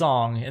listen to the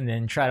song and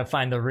then try to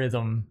find the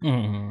rhythm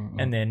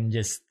and then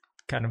just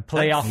kind of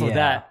play off of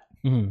that.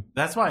 Mm-hmm.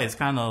 That's why it's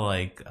kind of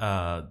like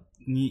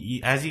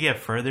as you get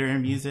further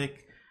in music,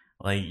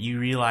 like you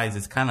realize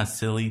it's kind of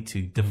silly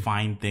to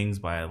define things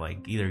by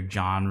like either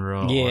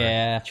genre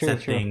or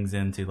set things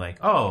into like,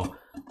 oh,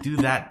 do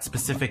that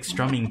specific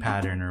strumming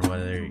pattern or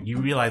whether you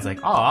realize like,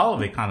 oh, all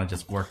of it kind of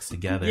just works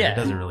together. It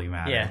doesn't really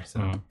matter. Yeah.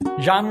 So.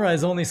 Genre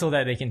is only so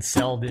that they can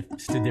sell to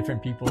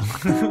different people.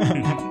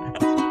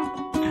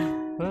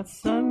 Put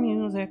some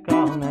music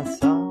on that's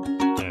soft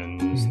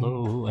and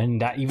slow, and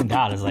that even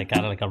that is like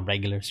kind of like a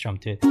regular strum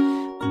too.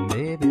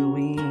 Baby,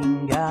 we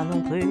ain't got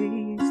no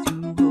place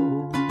to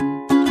go.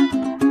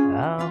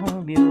 I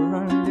hope you'll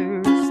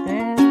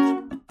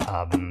understand.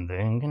 I've been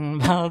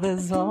thinking about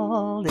this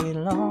all day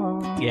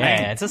long.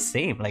 Yeah, it's the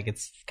same. Like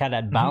it's kind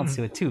of that bounce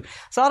to it too.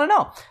 So I don't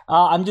know.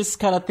 I'm just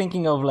kind of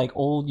thinking of like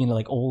old,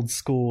 like old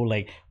school,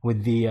 like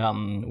with the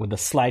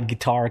slide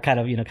guitar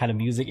kind of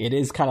music. It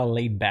is kind of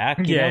laid back,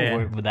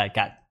 with that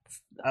got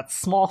a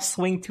small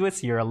swing to it.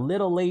 So you're a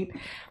little late,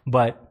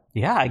 but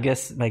yeah, I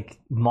guess like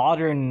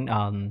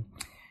modern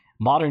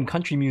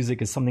country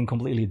music is something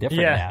completely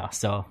different now.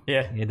 So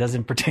it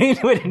doesn't pertain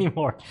to it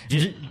anymore.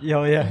 You're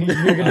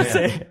gonna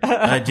say.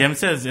 Jim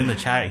says in the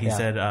chat, he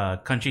said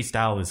country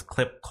style is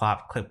clip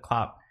clop clip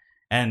clop,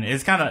 and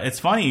it's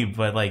funny,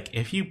 but like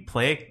if you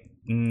play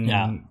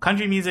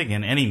country music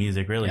and any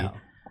music really,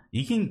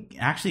 you can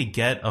actually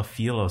get a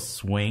feel of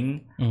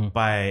swing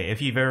by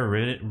if you've ever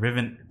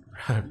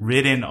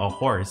ridden a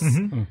horse.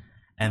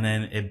 And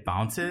then it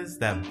bounces.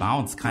 That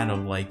bounce kind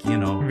of like, you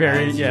know,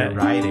 as you're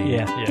riding.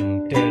 Yeah.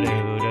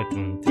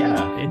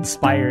 Yeah.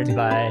 Inspired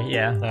by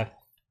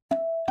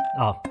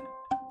Oh,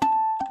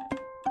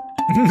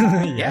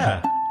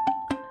 Yeah.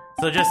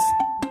 So just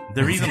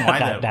the reason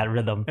why that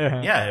rhythm.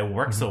 yeah, it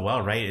works so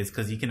well, right? Is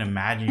because you can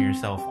imagine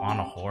yourself on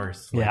a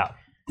horse. Like, Yeah.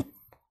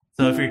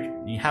 So if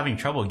you're having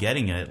trouble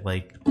getting it,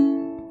 like,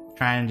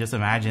 try and just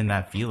imagine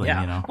that feeling,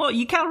 you know? Well,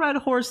 you can't ride a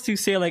horse to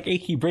say like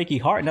 "Achy Breaky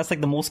Heart," and that's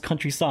like the most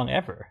country song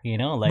ever. You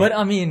know, like. But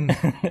I mean,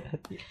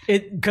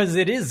 because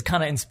it is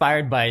kind of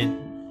inspired by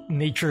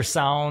nature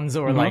sounds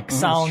or like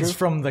sounds true.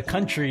 from the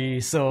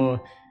country.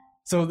 So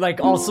like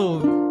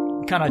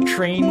also kind of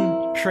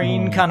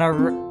train kind of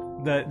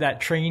that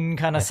train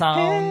kind of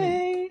sound.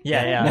 Hey.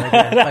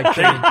 Yeah, like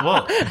train.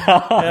 Well,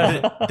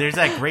 there's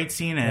that great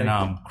scene in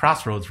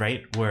Crossroads,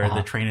 right, where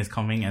the train is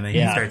coming and then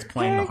he starts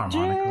playing the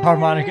harmonica.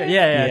 Harmonica,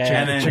 yeah.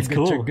 And then it's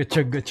cool.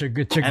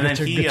 And then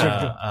he,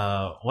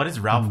 what is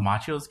Ralph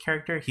Macchio's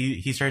character?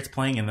 He starts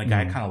playing, and the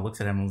guy kind of looks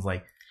at him and was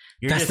like,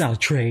 "You're That's just not a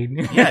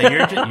train."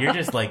 yeah, you're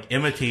just like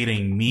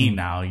imitating me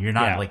now. You're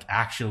not like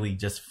actually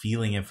just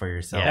feeling it for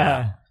yourself."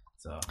 Yeah.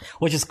 So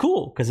Which is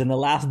cool because in the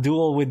last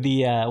duel with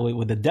the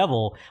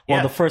devil, one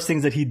of the first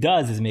things that he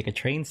does is make a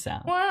train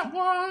sound.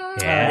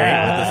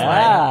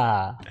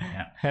 Yeah.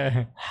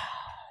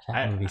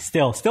 That movie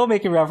still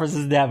making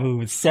references to that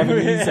movie,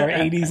 70s or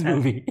 80s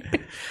movie.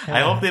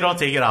 I hope they don't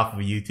take it off of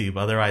YouTube.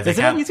 Otherwise, Is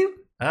it on YouTube?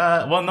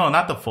 Well, no,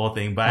 not the full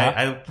thing, but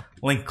I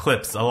link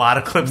clips, a lot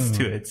of clips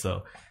to it.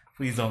 So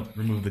please don't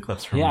remove the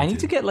clips from Yeah, YouTube. I need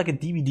to get like a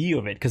DVD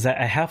of it because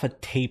I have a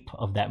tape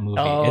of that movie.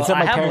 Oh, it's at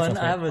my I have parents' one.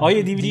 house. I have a Oh,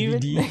 you DVD? of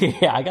it?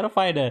 DVD. Yeah, I gotta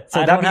find it. So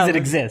I that don't means have it a-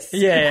 exists.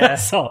 Yeah.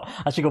 So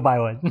I should go buy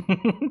one.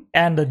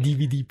 And a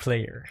DVD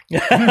player.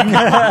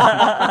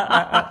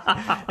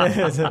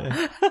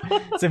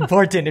 It's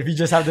important if you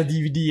just have the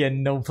DVD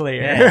and no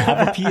player. I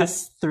have a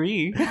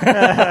PS3.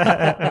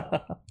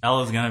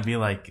 Ella's gonna be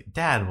like,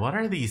 "Dad, what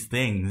are these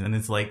things?" And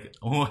it's like,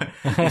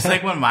 it's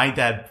like when my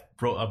dad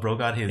broke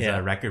out his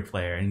record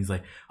player, and he's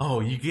like, "Oh,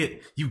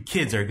 you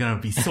kids are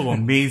gonna be so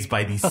amazed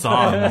by these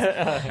songs,"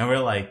 and we're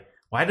like,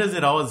 "Why does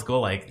it always go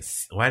like?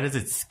 Why does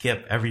it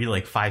skip every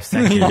like 5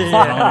 seconds?"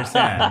 I don't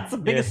understand. That's the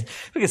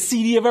biggest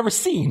CD I've ever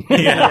seen.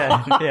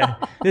 Yeah.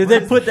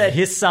 They put that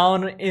his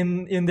sound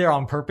in there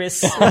on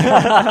purpose.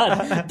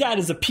 Dad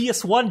is a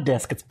PS1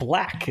 disc. It's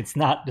black. It's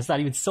not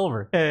even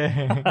silver.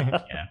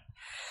 Yeah.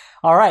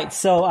 All right.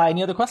 So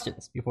any other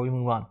questions before we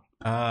move on?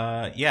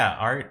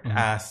 Art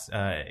asks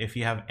if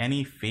you have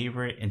any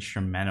favorite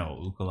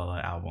instrumental ukulele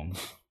albums.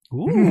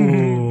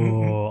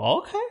 Ooh,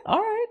 okay, all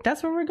right,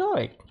 that's where we're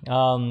going.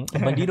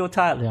 Bandito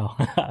Tyler, no,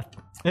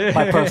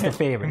 my personal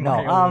favorite.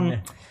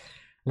 No,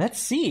 let's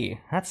see.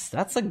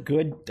 That's a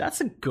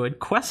good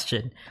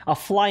question. A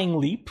Flying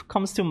Leap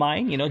comes to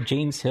mind. You know,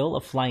 James Hill,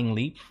 A Flying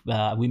Leap.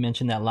 We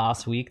mentioned that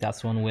last week.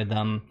 That's one with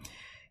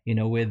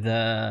with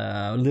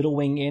Little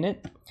Wing in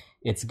it.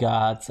 It's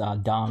got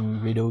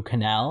Don Rideau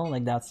Canal,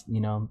 like that's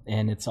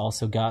and it's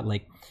also got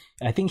like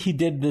I think he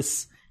did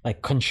this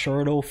like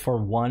concerto for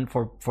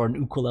an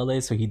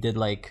ukulele, so he did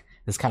like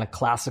this kind of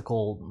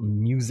classical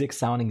music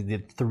sounding. He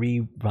did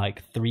three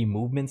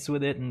movements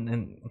with it,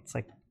 and it's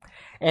like.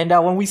 And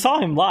when we saw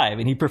him live,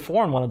 and he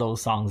performed one of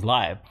those songs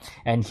live,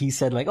 and he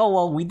said like, "Oh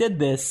well, we did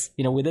this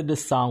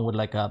song with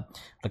like a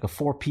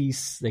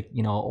 4-piece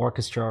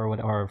orchestra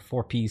or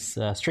 4-piece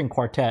string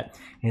quartet."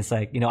 And it's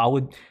like I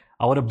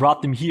would have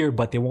brought them here,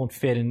 but they won't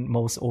fit in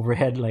most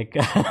overhead, like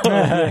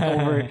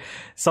over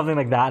something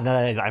like that.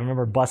 And I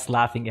remember Bus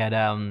laughing at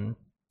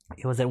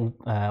it was at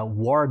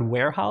Ward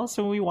Warehouse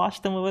when we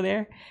watched them over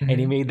there, and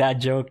he made that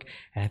joke,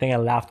 and I think I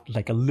laughed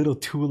like a little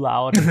too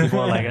loud, and people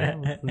were like,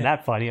 "Isn't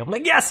that funny?" I'm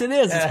like, "Yes, it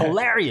is. It's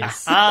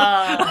hilarious."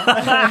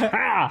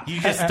 You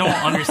just don't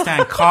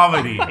understand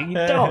comedy. You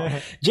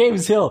don't.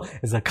 James Hill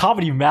is a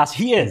comedy master.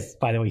 He is,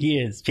 by the way, he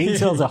is. James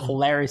Hill is a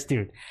hilarious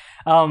dude.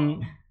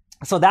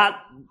 So that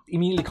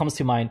immediately comes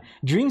to mind.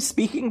 Dream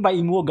Speaking by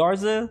Emil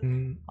Garza,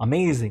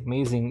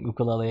 amazing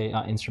ukulele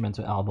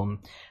instrumental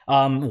album.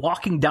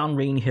 Walking Down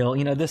Rain Hill,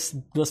 this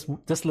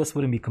list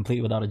wouldn't be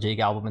complete without a Jake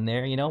album in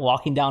there.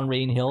 Walking Down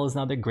Rain Hill is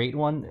another great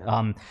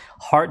one.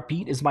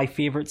 Heartbeat is my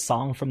favorite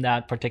song from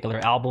that particular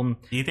album.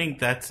 Do you think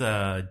that's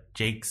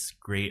Jake's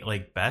great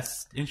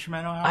best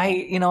instrumental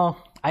album?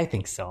 I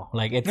think so.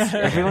 Like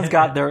everyone's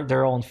got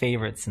their own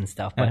favorites and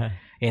stuff, but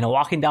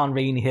Walking Down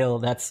Rain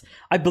Hill,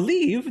 I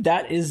believe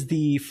that is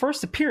the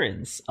first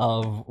appearance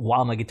of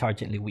While My Guitar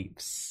Gently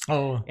Weeps.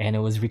 Oh. And it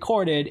was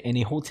recorded in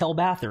a hotel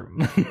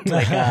bathroom.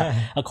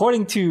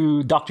 According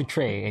to Dr.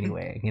 Trey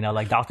anyway.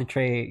 Dr.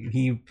 Trey,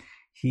 he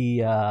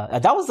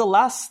that was the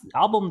last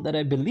album that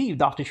I believe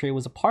Dr. Trey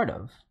was a part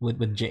of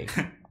with Jake.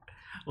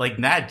 Like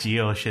Nat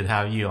Geo should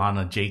have you on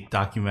a Jake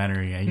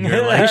documentary, and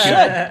you're like, they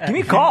should give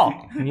me a call.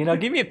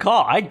 Give me a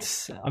call.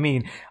 I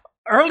mean,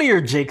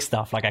 earlier Jake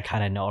stuff, like I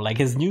kind of know, like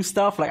his new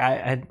stuff, like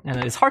I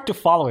and it's hard to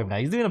follow him now.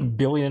 He's doing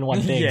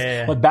 1,000,000,001 things.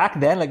 Yeah. But back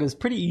then, like it was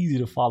pretty easy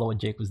to follow what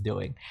Jake was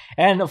doing.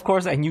 And of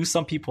course, I knew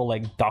some people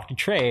like Dr.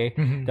 Trey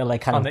that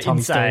like kind On of the tell me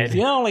inside. stories.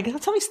 You know,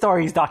 like tell me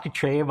stories, Dr.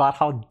 Trey, about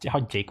how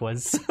Jake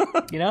was.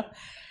 You know,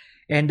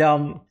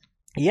 and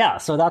yeah,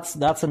 so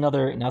that's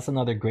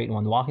another great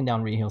one. Walking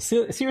down Reed Hill.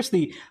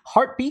 Seriously,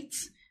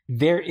 Heartbeats.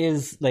 There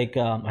is like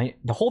the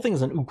whole thing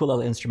is an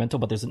ukulele instrumental,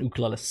 but there's an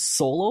ukulele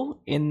solo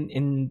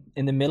in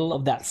the middle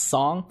of that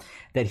song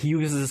that he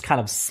uses this kind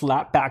of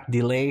slapback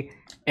delay.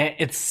 And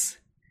it's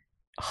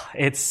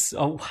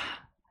how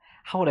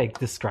would I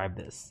describe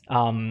this?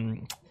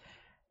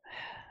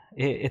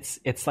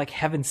 It's like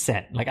heaven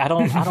sent. Like I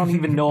don't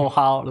even know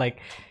how. Like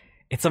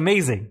it's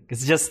amazing.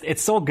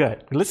 It's so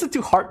good. Listen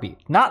to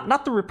Heartbeat,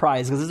 not the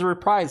reprise, because there's a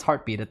reprise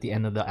Heartbeat at the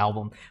end of the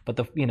album, but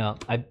I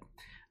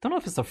don't know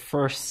if it's the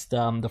first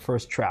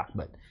track,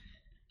 but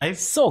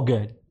it's so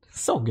good.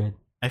 So good.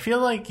 I feel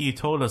like you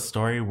told a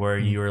story where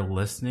you were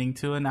listening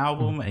to an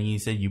album and you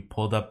said you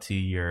pulled up to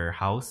your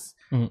house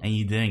and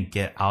you didn't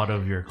get out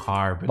of your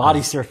car. Because... Body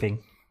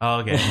surfing.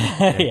 Oh,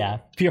 okay. Yeah,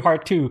 Pure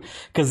Heart too.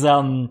 Because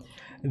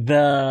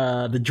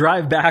the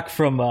drive back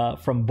from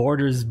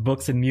Borders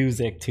Books and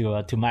Music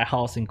to my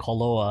house in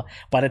Koloa,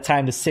 by the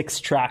time the 6th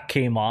track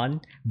came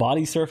on,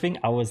 Body Surfing,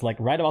 I was like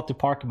right about to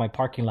park in my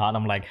parking lot. And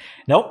I'm like,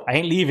 nope, I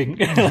ain't leaving.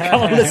 Like, I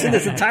want to listen to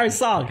this entire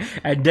song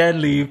and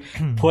then leave,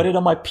 put it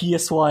on my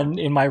PS1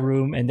 in my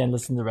room, and then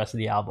listen to the rest of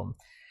the album.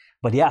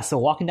 But yeah, so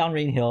Walking Down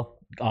Rain Hill,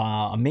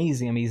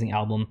 amazing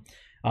album.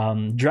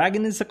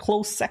 Dragon is a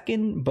close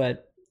second,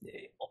 but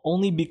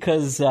only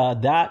because it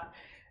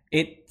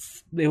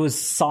was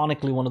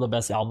sonically one of the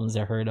best albums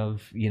I heard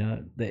of. You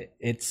know,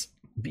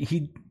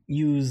 he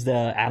used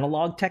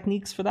analog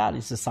techniques for that.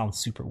 It just sounds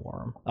super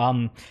warm.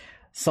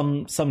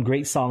 Some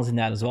great songs in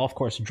that as well. Of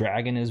course,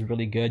 Dragon is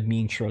really good.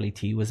 Me and Shirley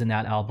T was in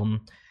that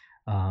album.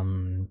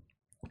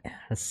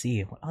 Let's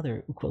see, what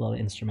other ukulele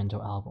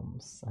instrumental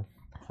albums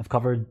I've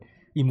covered.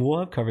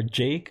 Imua, I've covered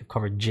Jake, I've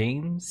covered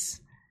James.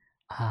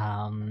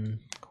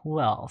 Who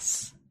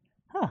else?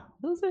 I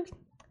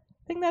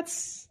think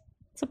that's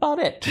about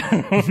it.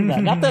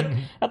 not that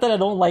I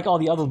don't like all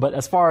the others, but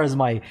as far as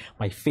my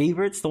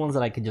favorites, the ones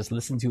that I could just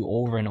listen to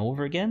over and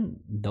over again,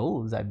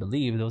 I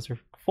believe those are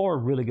 4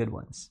 really good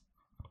ones.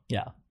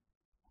 Yeah,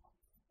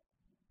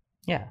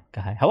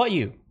 Kahai. How about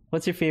you?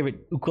 What's your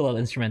favorite ukulele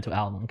instrumental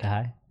album,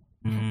 Kahai?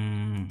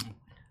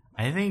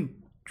 I think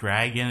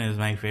Dragon is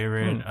my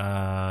favorite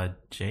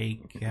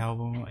Jake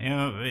album. You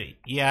know,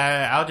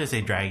 yeah, I'll just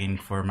say Dragon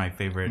for my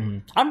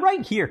favorite. I'm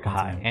right here,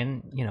 Kahai,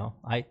 and you know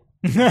I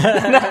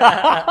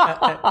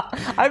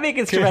make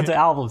instrumental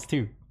albums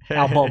too.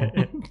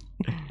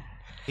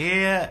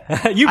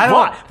 Yeah, you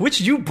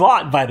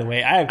bought, by the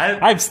way.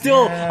 I'm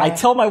still. I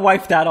tell my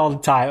wife that all the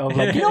time. I'm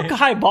like, you know,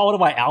 Kahai bought one of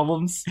my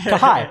albums.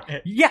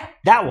 Kahai, yeah,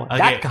 that one. Okay.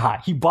 That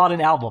Kahai. He bought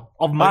an album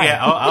of mine.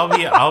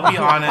 Okay, I'll be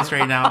honest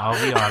right now.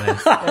 I'll be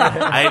honest.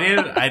 I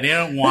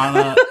didn't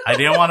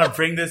wanna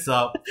bring this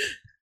up.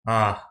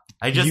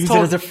 I just used it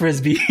as a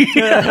frisbee.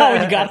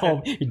 When you got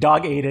home, your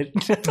dog ate it.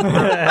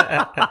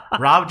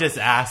 Rob just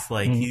asked,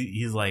 like,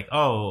 he's like,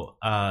 "Oh,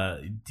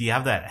 do you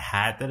have that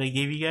hat that I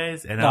gave you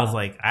guys?" And I was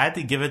like, "I had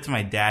to give it to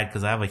my dad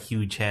because I have a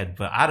huge head,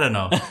 but I don't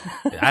know.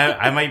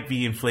 I might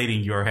be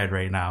inflating your head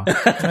right now." To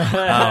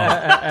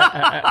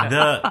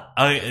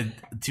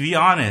be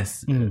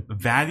honest,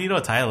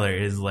 Bandito Tyler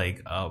is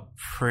like a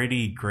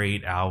pretty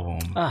great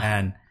album,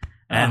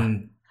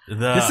 and.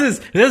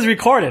 This is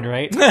recorded,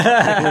 right?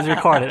 It was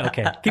recorded.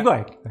 Okay, keep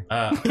going.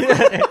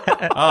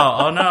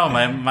 Oh no,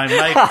 my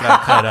mic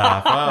got cut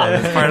off. Oh,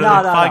 this part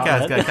of the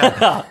podcast got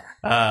cut.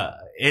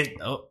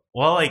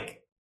 Well,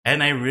 like,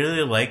 and I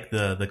really like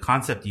the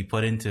concept you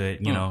put into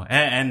it, you know,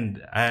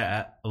 and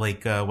I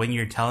like when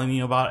you're telling me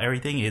about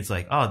everything, it's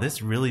like, oh,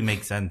 this really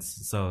makes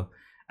sense. So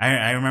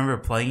I remember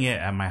playing it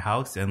at my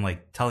house and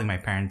like telling my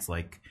parents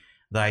like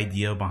the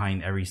idea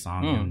behind every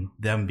song and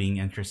them being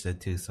interested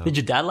too. So did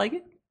your dad like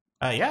it?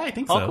 Yeah, I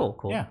think so. Oh,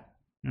 cool. Yeah.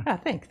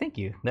 Thank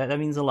you. That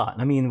means a lot.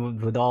 I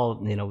mean, with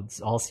all, you know,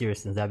 all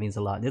seriousness, that means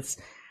a lot. It's,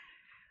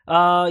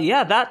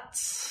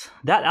 that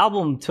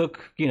album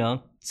took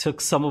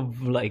some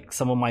of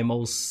my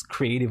most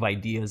creative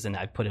ideas and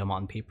I put them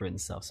on paper and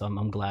stuff. So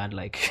I'm glad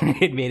like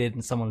it made it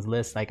in someone's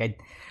list. Like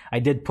I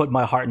did put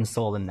my heart and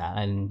soul in that,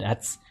 and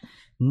that's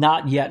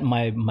not yet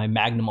my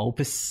magnum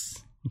opus,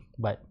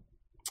 but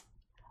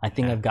I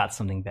think I've got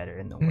something better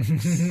in the works.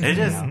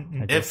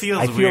 It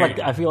feels weird.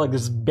 I feel like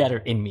there's better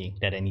in me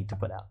that I need to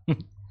put out.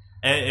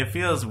 It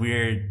feels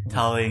weird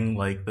telling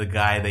like the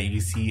guy that you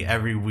see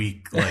every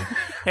week, like,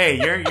 "Hey,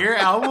 your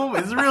album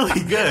is really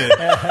good."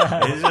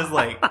 It's just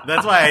like,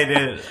 that's why I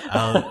did.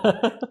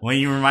 When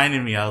you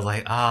reminded me, I was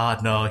like, "Oh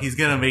no, he's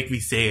gonna make me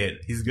say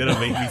it. He's gonna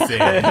make me say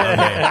it." Okay,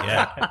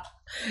 yeah.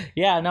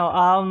 Yeah,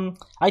 no,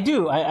 I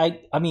do. I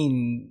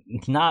mean,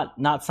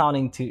 not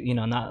sounding too, you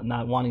know,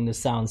 not wanting to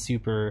sound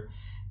super,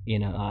 you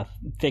know,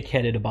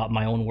 thick-headed about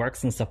my own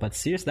works and stuff, but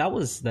seriously, that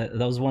was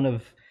one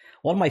of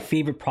my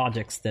favorite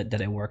projects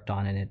that I worked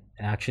on, and it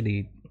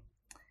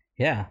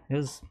yeah, it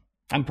was.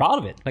 I'm proud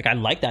of it. Like I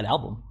like that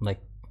album. Like,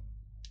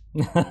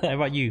 how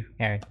about you,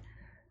 Aaron?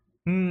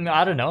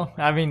 I don't know.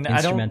 I mean,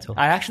 Instrumental.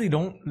 I actually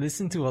don't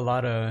listen to a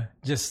lot of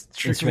just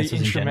strictly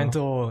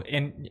Instrumentals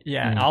in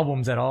instrumental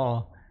albums at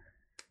all.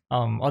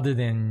 Other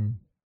than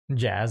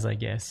jazz, I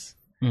guess.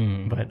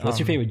 But what's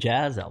your favorite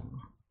jazz album?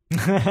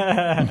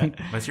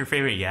 What's your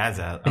favorite Yaz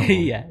album?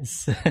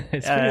 Yes,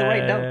 it's pretty the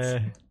right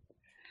notes.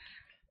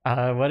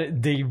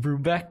 Dave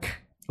Brubeck.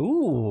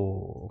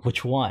 Ooh,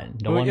 which one?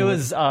 The It one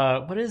was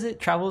what is it?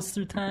 Travels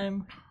Through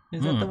Time.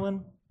 Is that the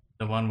one?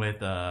 The one with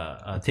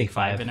Take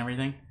Five and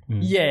everything.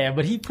 Yeah,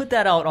 but he put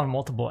that out on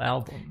multiple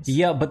albums.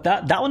 Yeah, but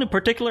that one in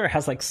particular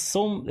has like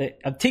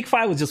Take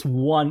Five was just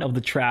one of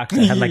the tracks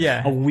that had like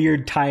Yeah. a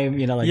weird time,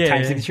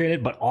 time signature in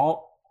it. But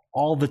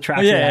all the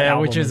tracks, in Yeah, that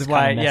album which is kinda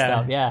why- messed yeah.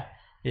 up. Yeah.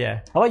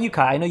 Yeah. How about you,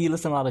 Kai? I know you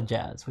listen to a lot of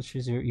jazz. Which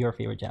is your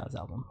favorite jazz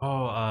album?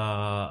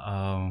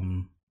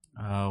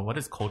 What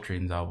is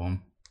Coltrane's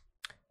album?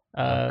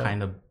 Uh,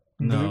 Kind of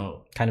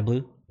no. Kind of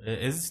Blue.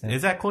 Is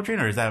that Coltrane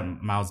or is that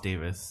Miles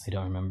Davis? I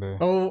don't remember.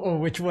 Oh,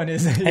 which one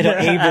is it? I know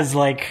Abe is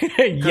like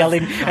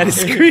yelling at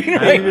his screen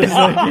right Abe is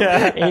now. like,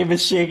 yeah. Abe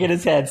is shaking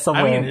his head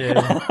somewhere. I mean,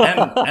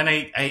 and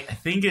I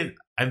think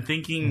I'm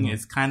thinking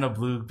it's kind of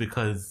blue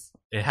because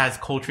it has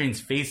Coltrane's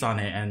face on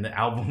it, and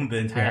the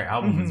entire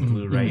album is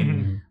blue,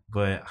 right?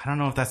 But I don't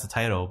know if that's the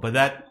title. But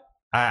that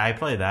I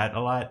play that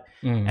a lot.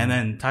 And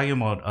then talking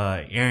about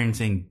Aaron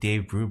saying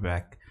Dave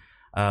Brubeck,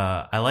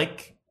 I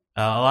like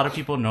a lot of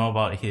people know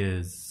about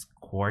his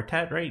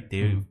quartet, right?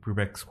 Dave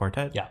Brubeck's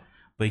quartet. Yeah.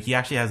 But he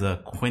actually has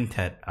a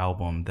quintet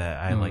album that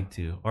I like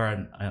too, or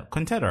a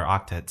quintet or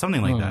octet,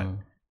 something like that.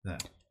 Yeah.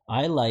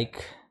 I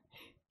like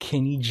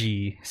Kenny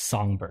G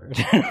Songbird.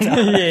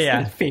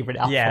 Yeah. His favorite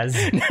album. Yes.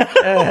 No,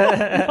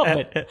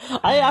 but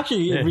I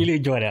actually really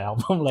enjoy that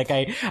album. Like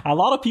a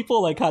lot of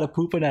people like kind of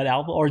poop on that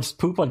album or just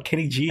poop on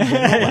Kenny G.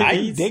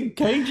 I dig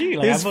Kenny G.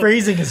 Like, His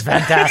phrasing is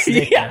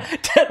fantastic. yeah,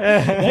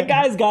 that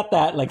guy's got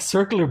that like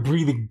circular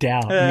breathing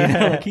down.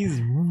 Like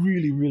he's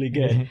really, really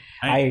good.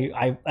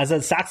 I as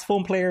a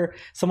saxophone player,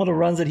 some of the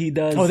runs that he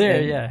does. Some of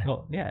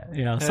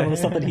the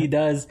stuff that he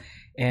does,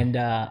 and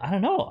I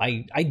don't know,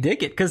 I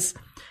dig it because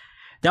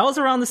that was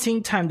around the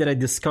same time that I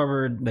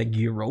discovered like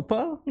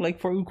Europa, like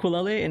for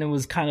ukulele, and it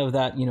was kind of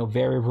that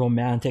very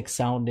romantic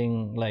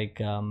sounding like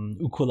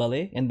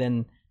ukulele, and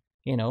then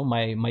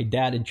my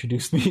dad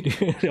introduced me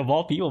to, of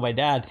all people, my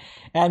dad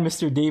and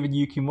Mr. David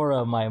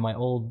Yukimura, my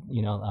old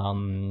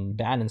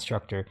band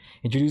instructor,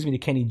 introduced me to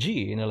Kenny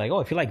G, and they're like, oh,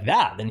 if you like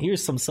that, then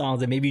here's some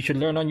songs that maybe you should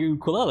learn on your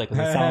ukulele because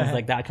it sounds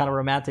like that kind of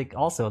romantic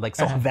also. Like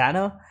so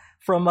Havana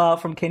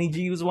from Kenny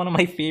G was one of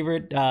my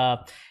favorite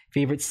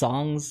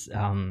songs.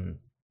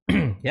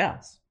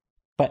 Yes,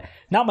 but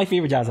not my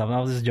favorite jazz album.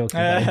 I was just joking.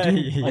 But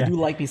I do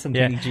like me some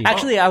Kenny G.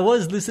 Actually, I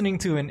was listening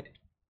to an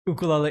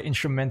ukulele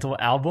instrumental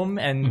album,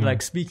 and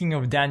like speaking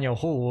of Daniel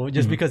Ho,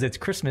 just because it's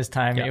Christmas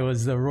time, it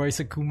was the Roy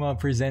Sakuma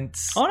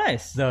presents. Oh,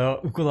 nice. The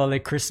ukulele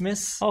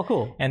Christmas. Oh,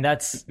 cool. And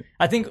that's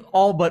I think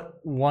all but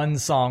one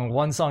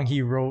song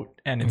he wrote,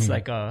 and it's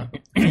like a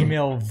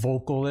female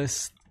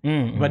vocalist.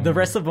 But the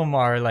rest of them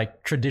are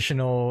like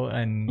traditional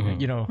and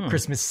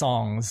Christmas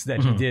songs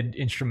that he did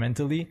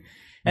instrumentally.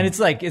 And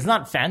it's like, it's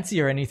not fancy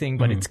or anything,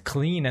 but it's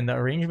clean and the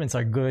arrangements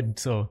are good.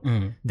 So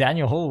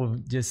Daniel Ho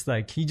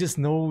he just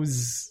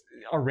knows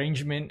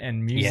arrangement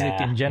and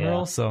music in general.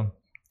 Yeah. So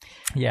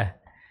yeah.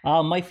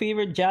 My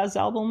favorite jazz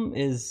album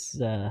is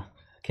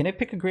can I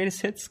pick a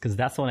greatest hits? Because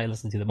that's the one I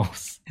listen to the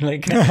most.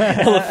 Like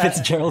Ella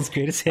Fitzgerald's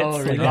greatest hits. Oh,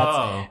 really?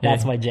 Like,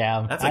 that's my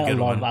jam. That's a good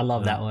one. I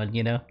love that one.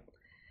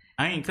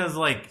 I mean, because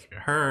like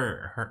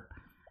her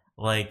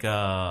like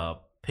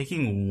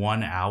picking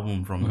one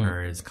album from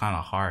her is kind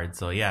of hard.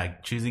 So yeah,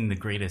 choosing the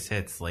greatest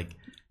hits, like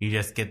you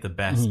just get the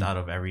best out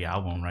of every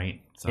album,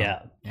 right? So,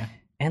 yeah.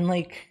 And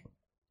like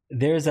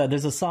there's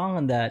a song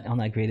on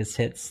that greatest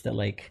hits that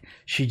like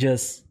she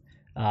just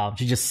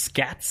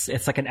scats.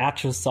 It's like an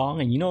actual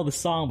song, and the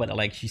song, but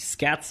like she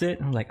scats it.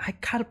 And I'm like, I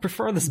kind of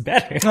prefer this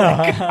better.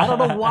 Like, I don't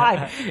know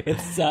why.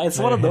 It's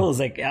one of those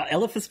like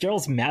Ella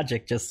Fitzgerald's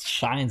magic just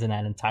shines in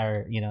that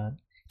entire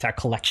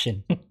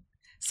collection.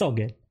 So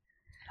good.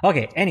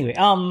 Okay. Anyway,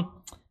 do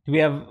we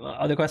have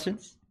other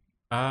questions?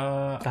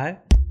 Sorry.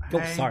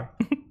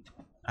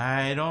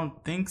 I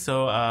don't think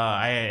so.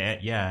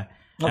 Yeah.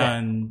 Okay.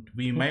 And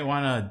we might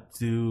want to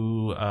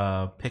do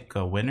pick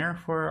a winner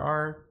for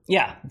our.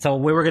 Yeah, so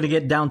we were going to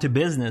get down to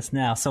business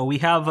now. So we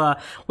have a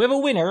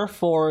winner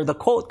for the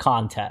quote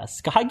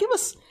contest. Give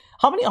us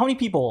how many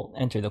people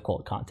enter the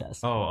quote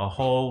contest? Oh, a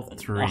whole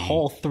 3. A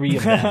whole 3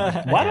 of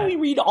them. Why don't we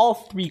read all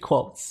 3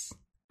 quotes?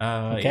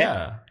 Okay.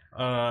 Yeah.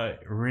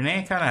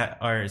 Renee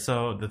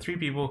so the 3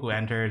 people who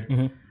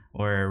entered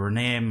were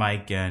Renee,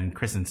 Mike, and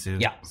Chris and Sue.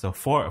 Yeah. So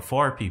four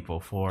people,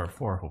 four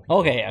whole people.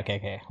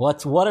 Okay.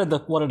 What are the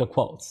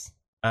quotes?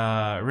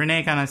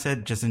 Renee kind of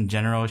said just in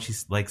general, she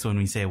likes when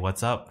we say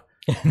 "What's up."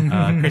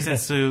 Chris and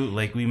Sue,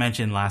 like we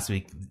mentioned last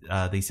week,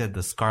 they said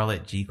the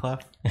Scarlet G clef.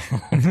 That's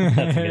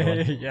a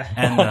good one. Yeah.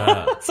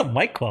 And it's a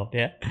Mike quote.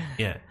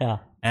 Yeah.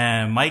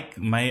 And Mike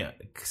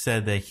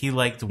said that he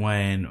liked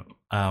when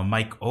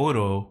Mike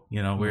Odo, we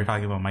were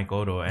talking about Mike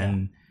Odo,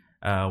 and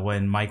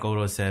when Mike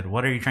Odo said,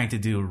 "What are you trying to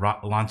do?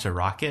 Launch a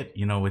rocket?"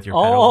 With your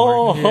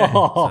pedal board.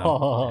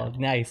 Oh,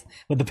 nice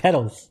with the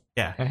pedals.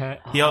 Yeah.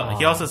 He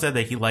also said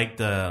that he liked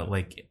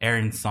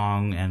Aaron's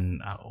song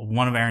and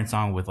one of Aaron's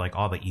song with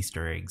all the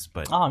Easter eggs.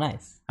 But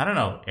nice. I don't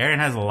know. Aaron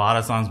has a lot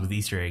of songs with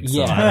Easter eggs,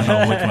 Yeah. so I don't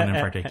know which one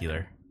in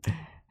particular.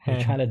 You're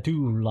trying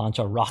to launch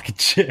a rocket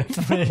ship.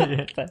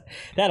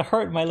 that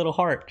hurt my little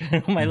heart,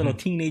 my little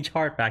teenage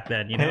heart back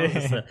then.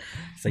 It's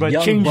a But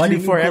young changed budding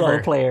you forever.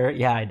 ukulele player.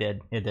 Yeah, I did.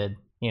 It did.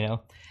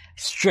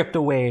 Stripped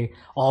away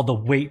all the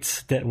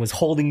weight that was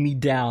holding me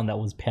down. That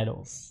was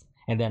pedals,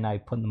 and then I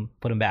put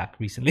them back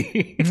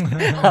recently.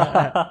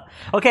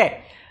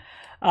 Okay.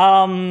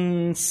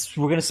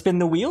 We're gonna spin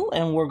the wheel,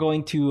 and we're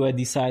going to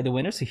decide the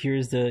winner. So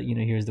here's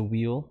the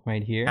wheel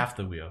right here. Half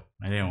the wheel.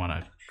 I didn't want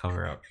to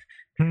cover up.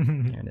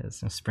 There it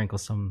is. And sprinkle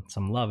some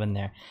love in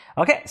there.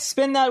 Okay,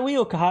 spin that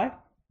wheel, Kahai.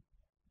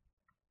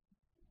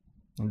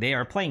 And they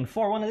are playing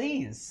for one of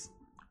these.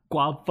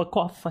 Guava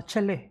guava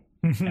chile.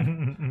 I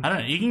don't know.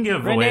 You can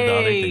give away the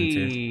other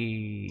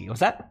thing too.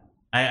 What's that?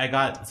 I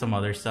got some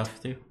other stuff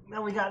too.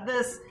 Now we got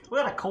this. We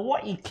got a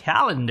kawaii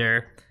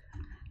calendar.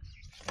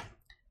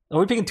 Are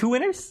we picking two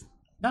winners?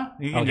 No,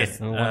 you can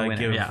just one winner.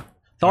 give. Yeah.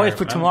 It's always our-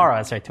 for tomorrow.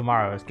 That's right.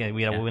 Tomorrow.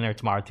 We have a winner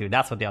tomorrow too.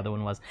 That's what the other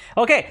one was.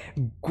 Okay,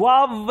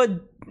 guava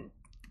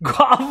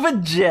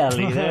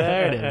jelly.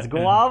 There it is.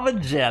 Guava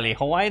jelly.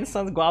 Hawaiian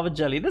Sun's guava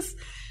jelly. This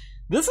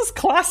is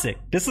classic.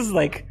 This is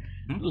like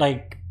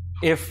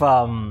if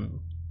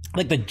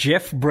like the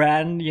Jif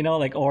brand,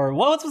 or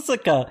what's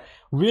like a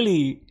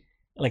really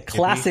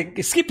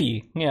classic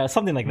Skippy,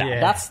 something like that.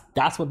 Yeah.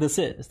 That's what this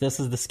is. This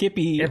is the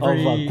Skippy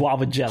Every of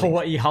guava jelly.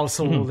 Hawaii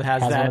household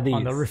has Has one that of these.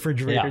 on the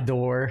refrigerator Yeah.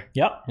 door.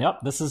 Yep.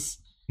 This is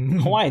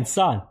Hawaiian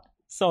Sun.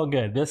 So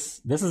good.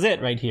 This is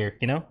it right here.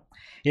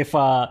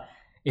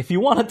 If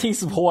you want a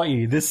taste of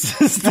Hawaii, this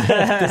is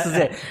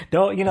it.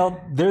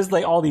 Don't there's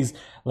all these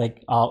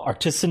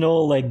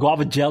artisanal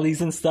guava jellies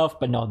and stuff,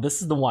 but no,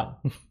 this is the one.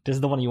 This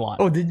is the one you want.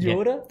 Oh, did Yeah.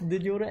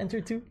 Yoda enter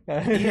too?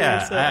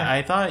 Yeah,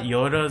 I thought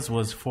Yoda's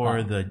was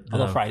for the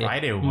Friday.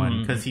 Friday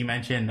one because he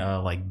mentioned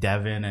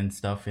Devin and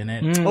stuff in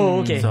it. Oh,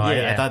 okay. So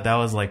yeah. I thought that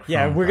was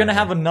Yeah, from we're gonna Friday.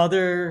 have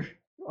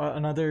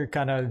another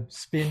kind of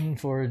spin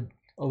for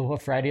Aloha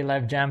Friday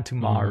Live Jam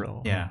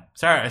tomorrow. Yeah,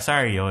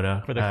 sorry,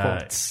 Yoda, For the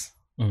quotes.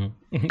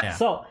 Yeah.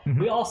 So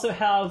we also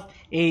have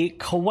a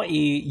Kauai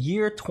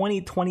year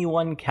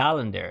 2021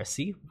 calendar.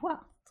 See, wow,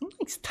 some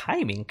nice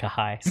timing,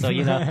 Kahai. So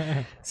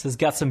so it's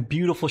got some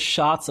beautiful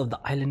shots of the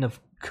island of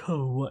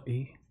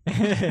Kauai.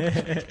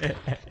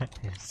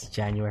 It's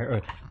January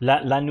or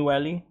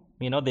Lanuali.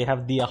 They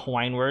have the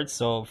Hawaiian words.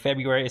 So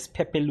February is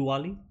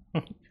Pepeluali.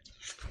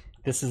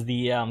 This is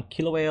the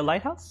Kilauea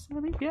Lighthouse, I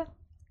believe. Yeah,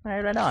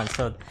 right on.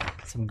 So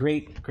some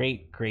great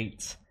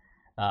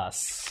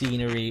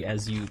scenery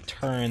as you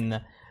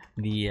turn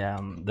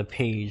the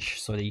page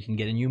so that you can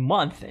get a new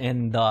month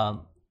in the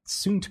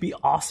soon to be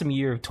awesome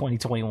year of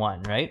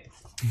 2021, right?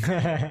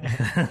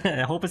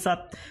 I hope it's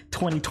not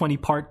 2020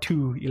 part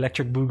 2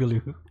 Electric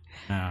Boogaloo.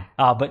 Yeah.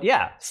 But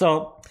yeah,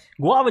 so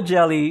guava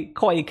jelly,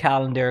 Kauai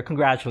calendar.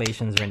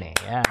 Congratulations, Renee.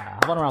 Yeah,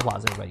 one round of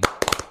applause, everybody.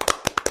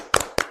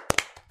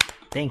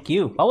 Thank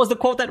you. What was the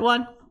quote that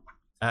won?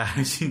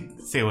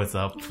 Say what's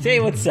up. Say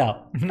what's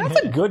up. That's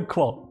a good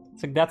quote.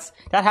 So that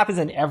happens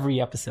in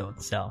every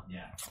episode. So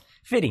Yeah.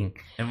 fitting.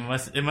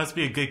 It must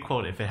be a good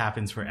quote if it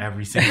happens for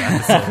every single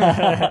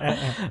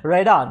episode.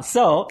 Right on.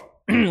 So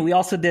we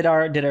also did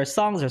our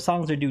songs. Our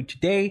songs are due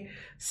today.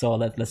 So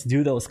let's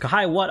do those.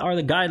 Kahai, what are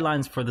the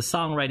guidelines for the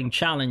songwriting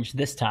challenge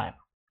this time?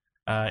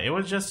 It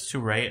was just to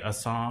write a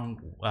song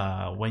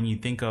when you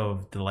think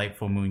of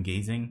delightful moon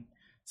gazing.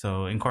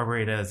 So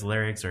incorporate it as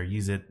lyrics or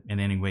use it in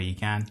any way you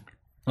can.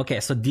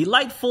 Okay, so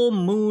delightful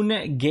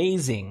moon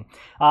gazing.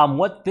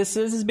 What this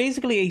is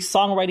basically a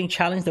songwriting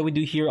challenge that we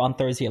do here on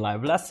Thursday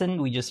Live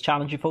Lesson. We just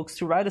challenge you folks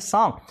to write a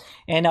song,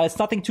 and it's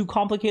nothing too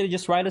complicated.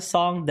 Just write a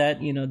song that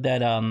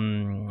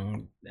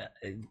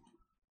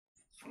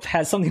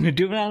has something to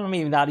do.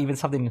 Maybe not even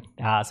something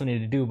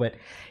to do, but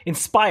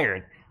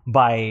inspired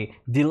by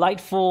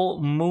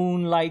delightful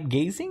moonlight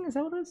gazing. Is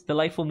that what it is?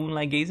 Delightful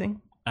moonlight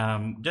gazing.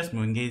 Just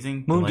moon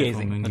gazing. Moon Delightful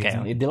gazing. moon Okay,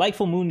 gazing.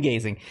 delightful moon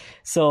gazing.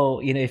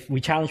 So, if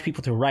we challenge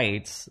people to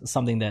write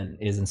something that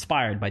is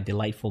inspired by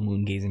delightful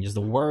moon gazing, just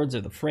the words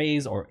or the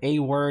phrase or a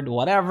word,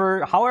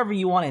 whatever, however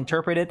you want to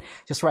interpret it,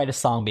 just write a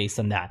song based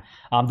on that.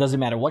 Doesn't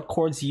matter what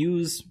chords you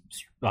use,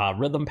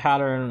 rhythm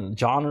pattern,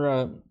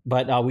 genre,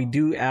 but we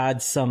do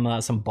add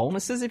some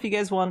bonuses if you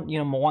guys want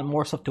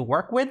more stuff to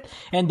work with.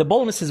 And the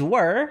bonuses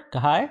were,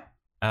 Kahai?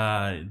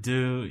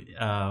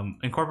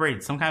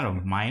 Incorporate some kind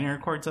of minor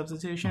chord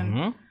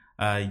substitution,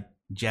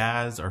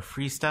 jazz or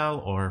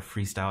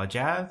freestyle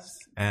jazz,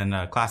 and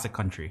classic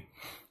country.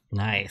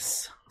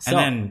 Nice. And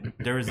then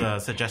there was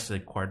a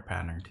suggested chord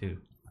pattern too.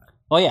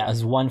 Oh yeah,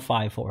 it's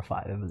 1-5-4-5,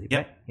 I believe.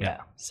 Yep. Right? Yeah.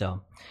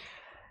 So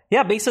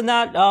yeah, based on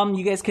that,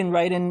 you guys can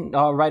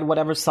write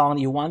whatever song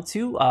you want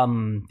to.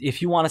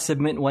 If you want to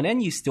submit one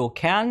in, you still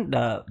can.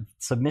 The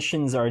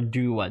submissions are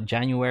due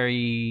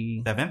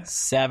January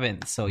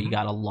 7th, so you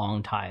got a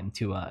long time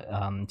to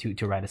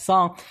write a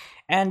song.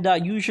 And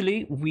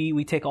usually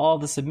we take all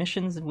the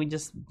submissions and we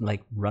just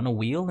like run a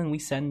wheel and we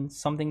send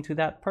something to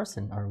that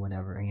person or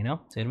whatever, you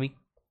know. So it'd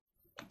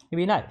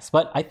be nice.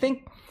 But I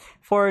think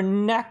for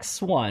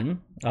next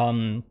one,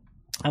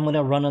 I'm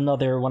gonna run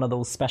another one of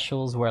those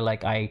specials where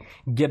like I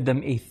give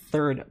them a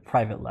third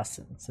private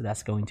lesson. So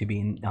that's going to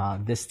be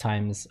this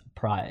time's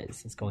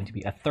prize. It's going to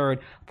be a third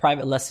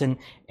private lesson,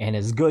 and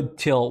it's good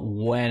till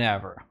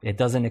whenever. It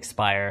doesn't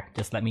expire.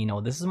 Just let me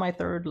know. This is my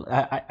third.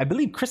 I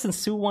believe Chris and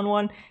Sue won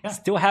one. Yeah.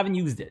 Still haven't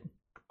used it.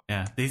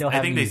 Yeah,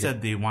 I think they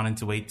said they wanted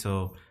to wait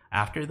till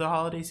after the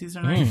holiday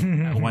season, right?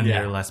 When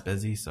they're less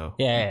busy. So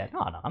yeah.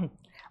 No.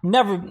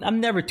 I'm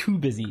never too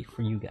busy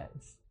for you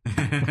guys.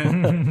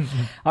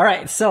 All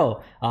right,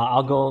 so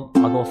I'll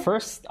go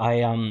first.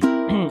 I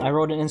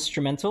wrote an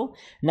instrumental.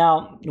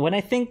 Now, when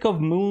I think of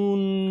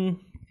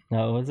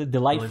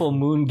delightful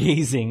moon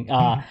gazing,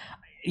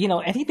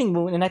 anything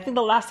moon, and I think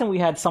the last time we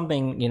had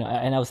something,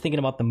 and I was thinking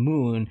about the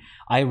moon,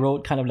 I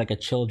wrote kind of like a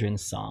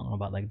children's song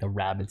about like the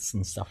rabbits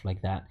and stuff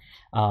like that.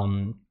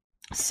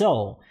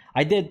 So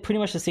I did pretty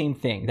much the same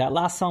thing. That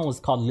last song was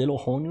called Little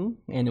Honu,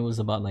 and it was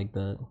about like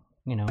a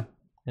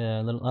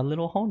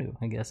little Honu,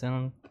 I guess.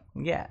 And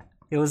yeah,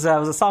 it was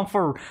a song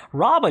for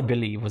Rob, I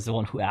believe, was the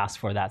one who asked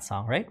for that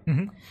song, right?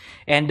 Mm-hmm.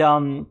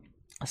 And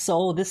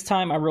so this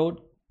time I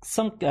wrote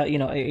some,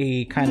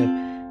 a kind of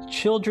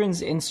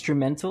children's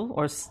instrumental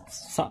or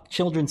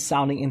children's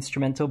sounding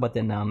instrumental, but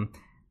then I'll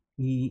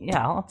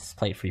just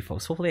play it for you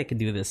folks. Hopefully I can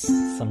do this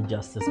some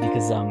justice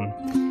because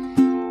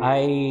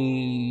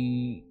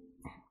I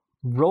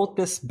wrote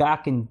this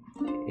back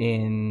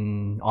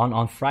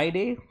on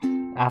Friday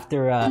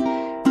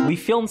after we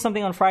filmed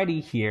something on Friday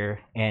here,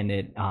 and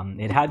it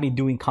had me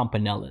doing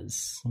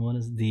campanellas.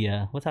 What's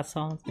that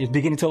song? It's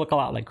beginning to look a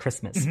lot like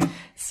Christmas. Mm-hmm.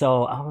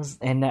 So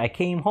I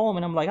came home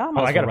and I'm like,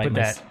 I gotta put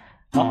that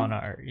on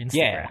our Instagram.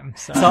 Yeah.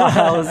 So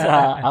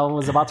I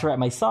was about to write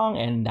my song,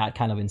 and that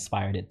kind of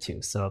inspired it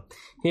too. So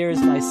here's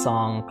my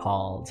song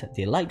called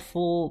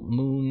Delightful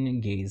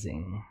Moon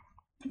Gazing.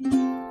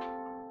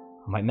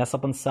 I might mess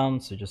up on some,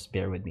 so just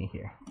bear with me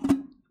here.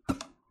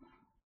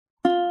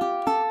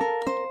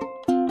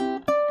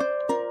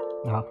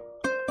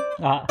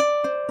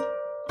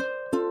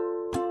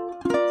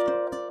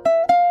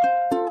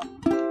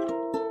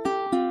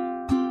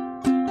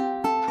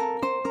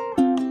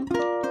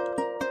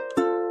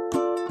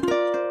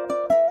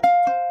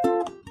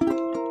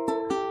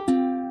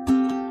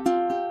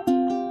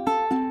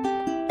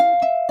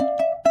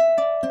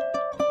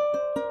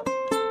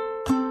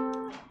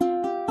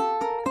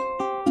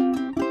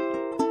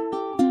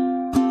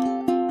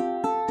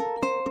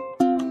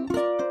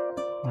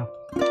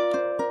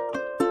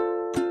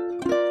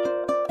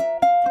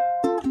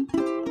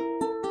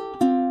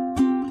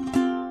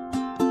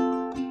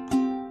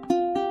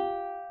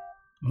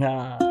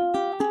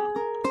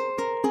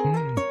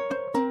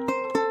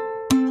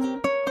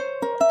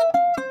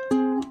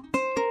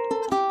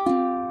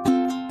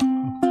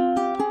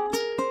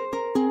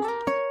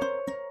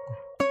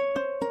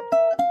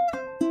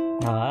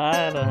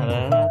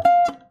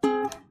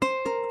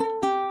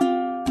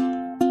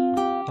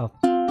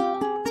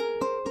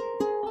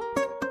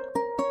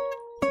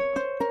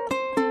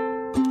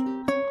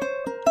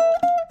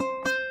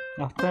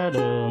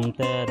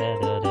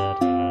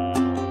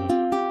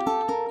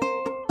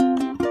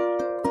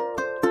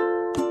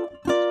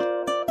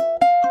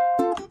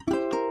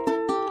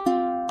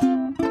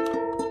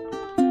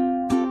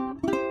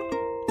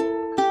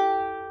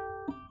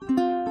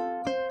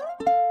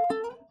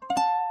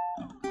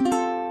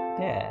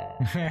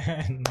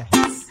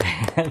 Nice.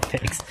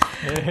 Thanks.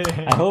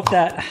 I hope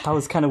that I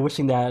was kind of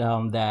wishing that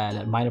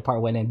that minor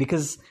part went in,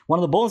 because one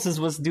of the bonuses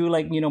was do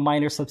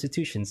minor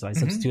substitution. So I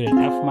substituted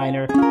F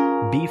minor,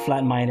 B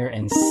flat minor,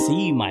 and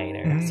C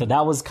minor. So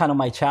that was kind of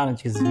my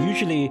challenge, because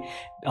usually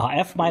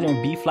F minor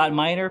and B flat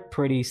minor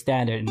pretty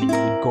standard, and then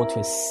you would go to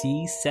a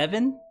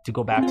C7 to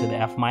go back to the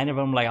F minor.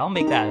 But I'm like, I'll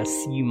make that a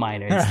C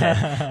minor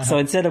instead. So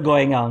instead of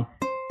going I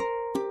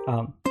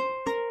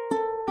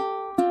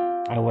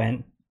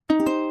went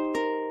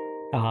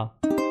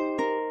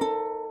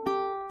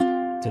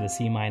to the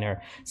C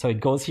minor. So it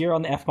goes here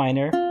on the F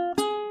minor. That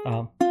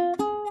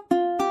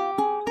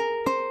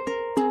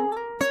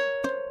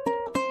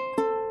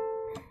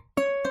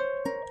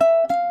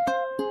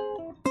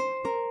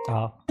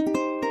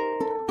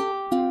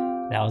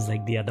was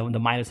like the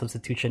minor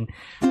substitution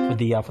for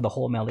the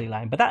whole melody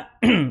line. But that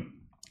I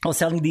was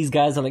telling these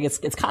guys, like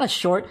it's kind of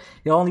short.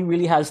 It only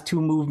really has two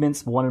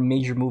movements, one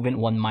major movement,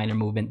 one minor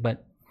movement.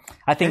 But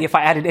I think if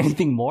I added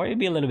anything more, it'd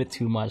be a little bit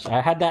too much. I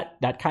had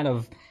that kind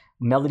of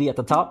melody at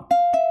the top.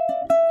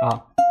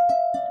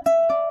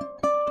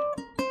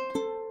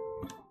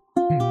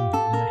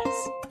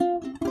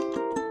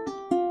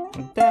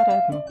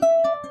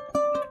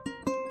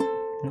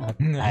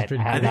 Nice. I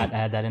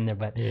had that in there,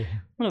 but a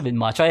little bit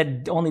much.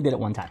 I only did it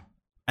one time.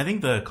 I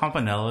think the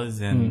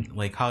campanellas and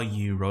like how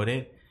you wrote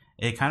it,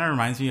 it kind of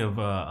reminds me of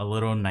a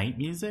little night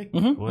music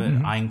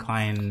with Ein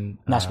Klein.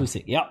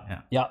 Nachtmusik.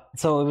 Yeah.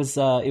 So it was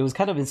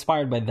kind of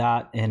inspired by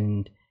that,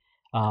 and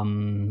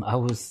I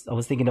was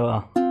thinking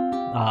of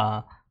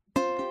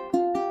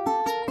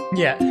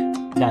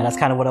that's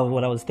kind of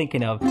what I was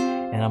thinking of,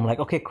 and I'm like,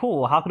 okay,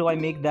 cool. How do I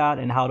make that,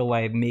 and how do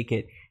I make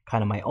it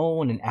kind of my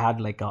own and add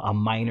like a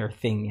minor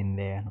thing in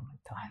there? And I'm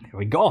like, there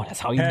we go.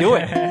 That's how you do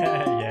it.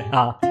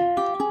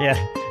 Yeah.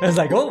 I was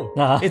like,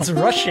 it's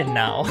Russian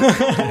now.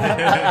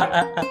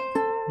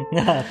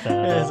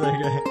 It's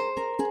like,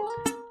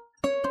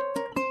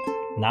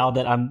 now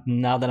that I'm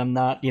not,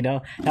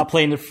 not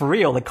playing it for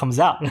real, it comes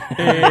out.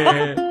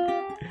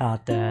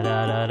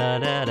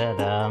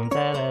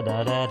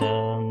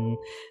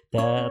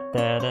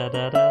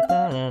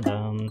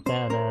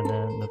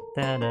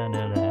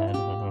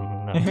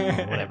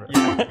 Whatever.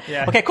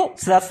 Yeah. Okay, cool.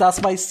 So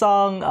that's my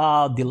song,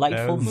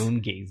 "Delightful Moon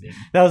Gazing."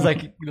 That was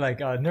like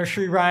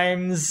nursery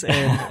rhymes,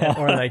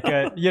 or like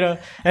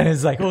and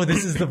it's like,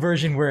 this is the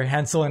version where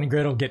Hansel and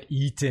Gretel get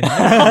eaten.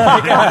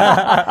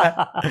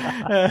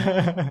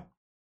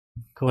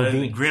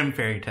 Cool. Grim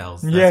fairy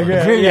tales. Grim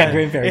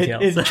fairy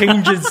tales. It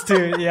changes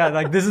to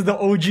like this is the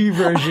OG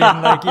version.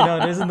 Like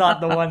this is not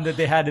the one that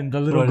they had in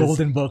the little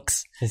golden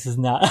books. This is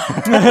not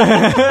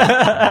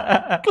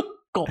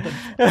golden.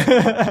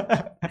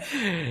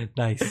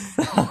 Nice.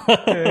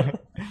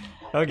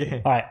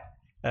 Okay. All right.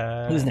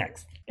 Who's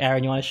next?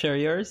 Aaron, you want to share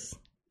yours?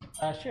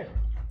 Sure.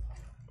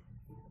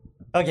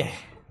 Okay.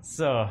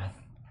 So,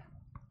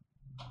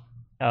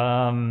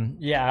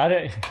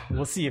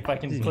 we'll see if I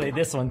can play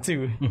this one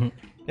too.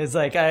 It's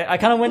like I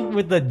kind of went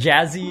with the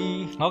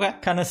jazzy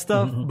kind of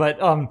stuff, but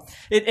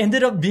it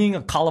ended up being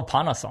a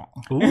Kalapana song.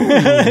 Ooh,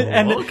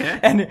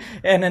 and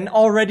an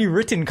already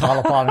written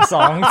Kalapana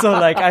song. So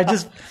like I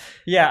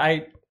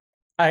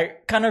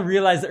kind of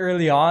realized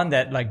early on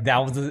that like that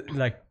was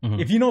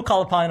if you know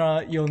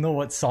Kalapana, you'll know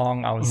what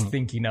song I was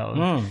thinking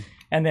of.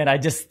 And then I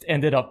just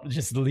ended up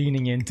just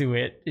leaning into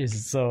it.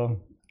 So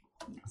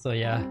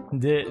yeah,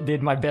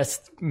 did my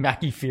best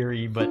Mackie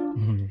Fury, but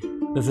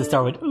does it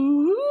start with ooh?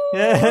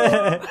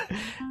 That's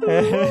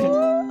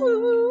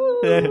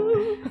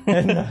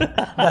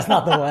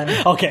not the one.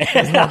 Okay,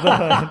 that's not the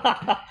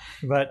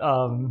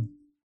one.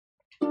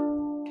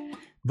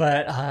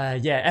 But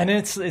and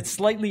it's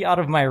slightly out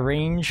of my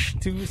range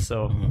too.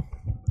 So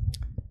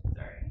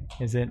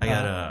is it? I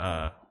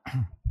gotta.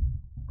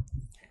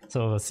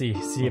 So let's see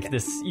if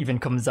this even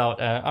comes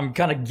out. I'm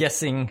kind of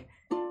guessing.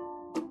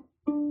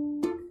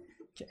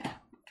 Okay.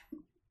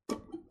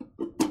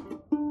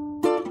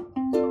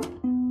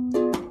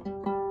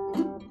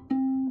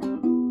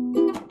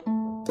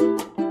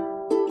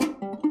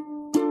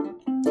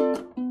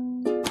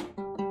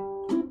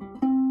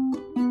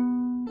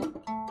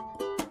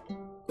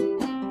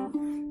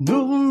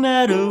 No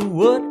matter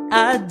what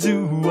I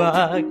do,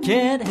 I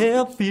can't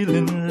help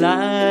feeling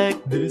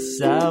like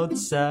this.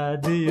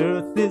 Outside, the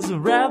earth is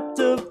wrapped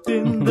up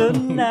in the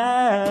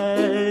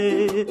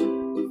night,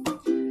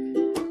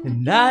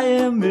 and I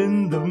am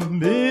in the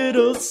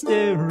middle,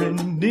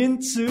 staring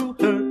into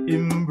her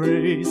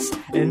embrace,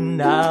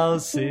 and I'll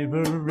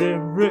savor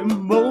every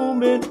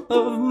moment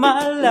of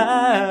my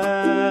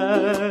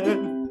life.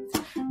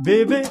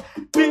 Baby,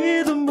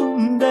 be the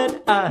moon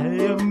that I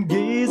am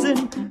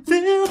gazing.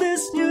 Feel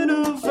this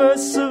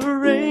universe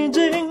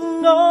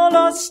arranging, all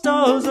our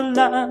stars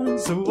align,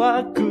 so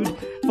I could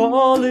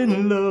fall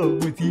in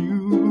love with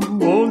you.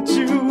 Won't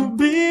you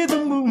be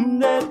the moon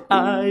that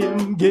I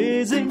am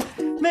gazing?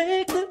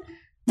 Make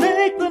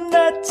the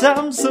night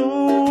time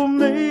so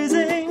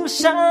amazing.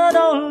 Shine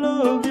all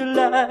of your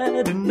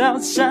light, and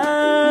I'll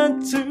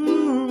shine too.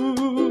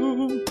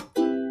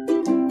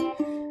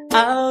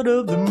 Out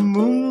of the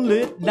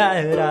moonlit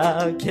night,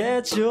 I'll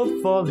catch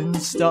your falling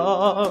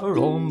star.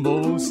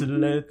 Almost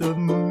let the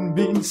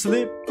moonbeam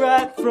slip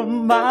right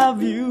from my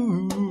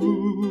view.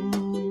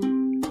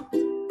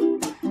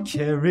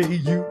 Carry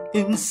you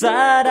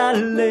inside, I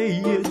lay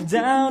you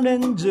down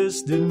and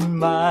just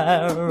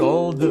admire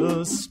all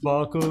the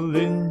sparkle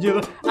in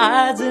your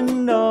eyes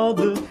and all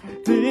the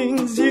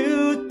things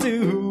you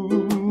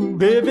do.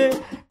 Baby,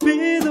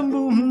 be the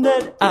moon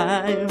that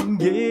I am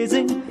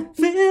gazing.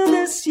 Feel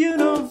this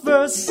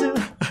universal,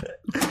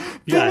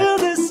 feel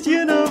this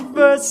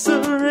universe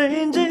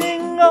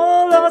arranging,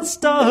 all our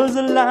stars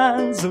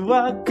align, so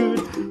I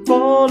could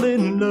fall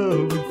in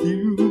love with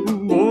you.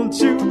 Won't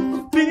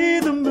you be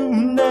the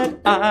moon that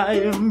I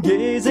am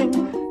gazing?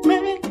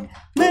 Make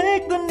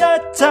the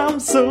night time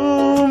so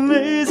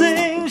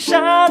amazing.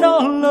 Shine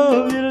all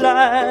of your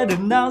light,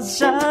 and I'll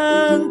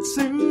shine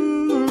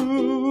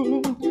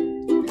too.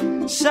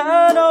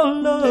 Shine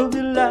all of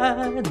your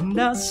light,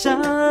 and I'll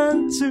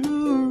shine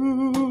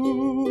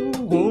too.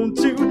 Won't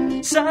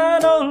you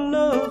shine all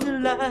of your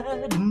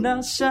light, and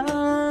I'll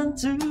shine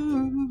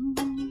too.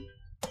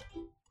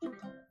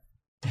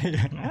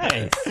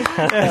 Nice.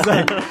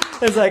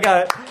 It's like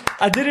I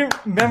didn't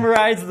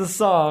memorize the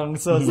song,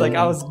 so it's like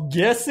I was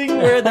guessing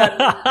where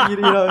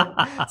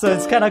that so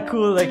it's kind of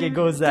cool. Like it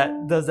does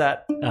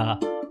that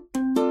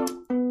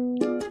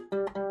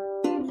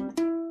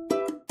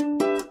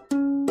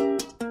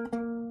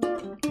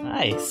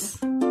Nice.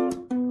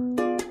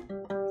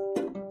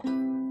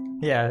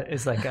 Yeah,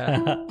 it's like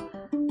oh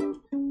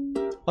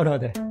no,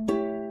 there.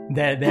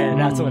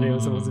 That's what it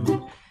was supposed to be.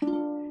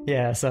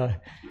 Yeah, so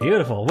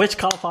Beautiful. Which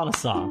Kalapana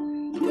song?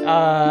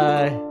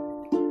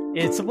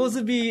 it's supposed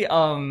to be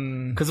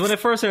Because when I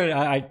first heard it,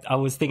 I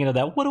was thinking of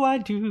that. What do I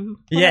do?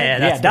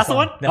 that's the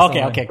one. That's Okay,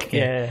 the one. okay.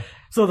 Yeah.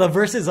 So the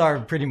verses are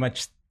pretty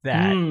much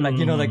that, like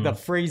like the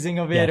phrasing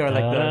of it, or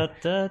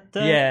like the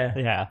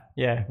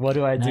yeah. What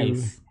do I do?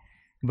 Nice.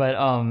 But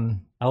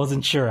I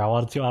wasn't sure. I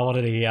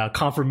wanted a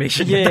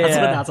confirmation. Yeah,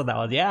 That's what that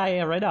was.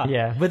 Yeah, right on.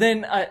 yeah. But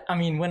then I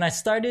mean, when I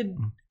started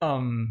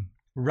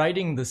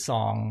writing the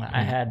song,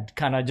 I had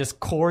kind of just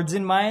chords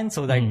in mind.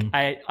 So like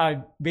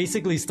I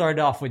basically started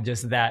off with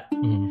just that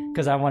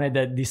because I wanted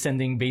that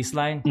descending bass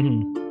line.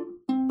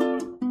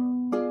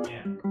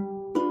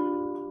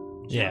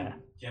 Yeah.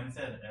 Jem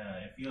said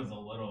it feels a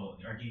little,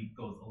 or he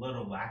goes a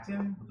little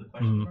Latin with the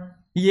question mark.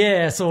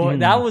 Yeah, so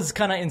that was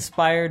kind of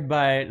inspired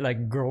by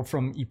like Girl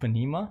from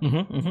Ipanema.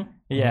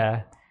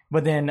 Yeah,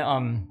 but then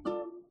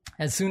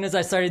as soon as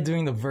I started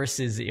doing the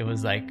verses, it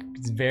was like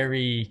it's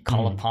very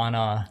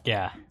Kalapana.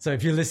 Yeah. So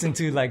if you listen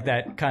to like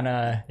that kind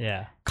of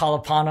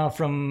Kalapana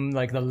from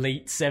like the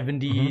late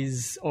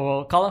 70s,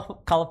 or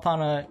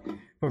Kalapana,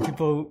 for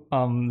people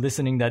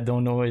listening that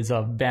don't know, is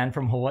a band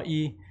from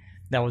Hawaii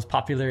that was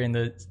popular in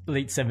the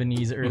late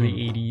 70s, early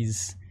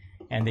 80s.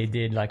 And they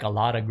did like a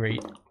lot of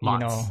great, a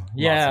lot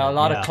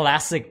of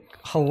classic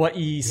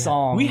Hawaii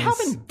songs. We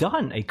haven't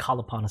done a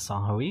Kalapana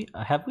song,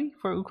 have we?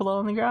 For Ukula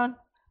on the Ground?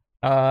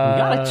 We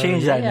gotta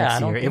change that next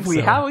year. If we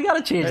have, we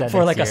gotta change that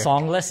for like next a year.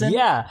 song lesson.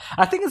 Yeah,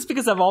 I think it's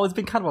because I've always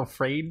been kind of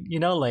afraid,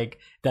 like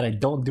that I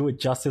don't do it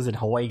justice, and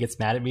Hawaii gets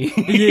mad at me.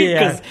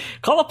 Yeah, because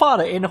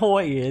Kalapana in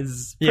Hawaii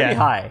is pretty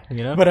high,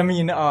 But I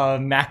mean,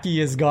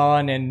 Maki is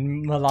gone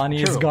and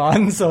Milani is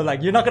gone, so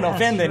like you're not gonna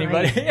offend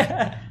anybody.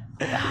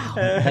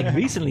 Like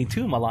recently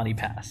too, Milani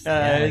passed.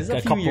 Like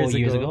a couple of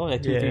years ago,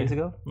 like 2-3 years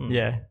ago.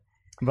 Yeah,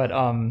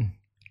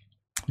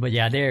 but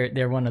yeah,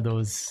 they're one of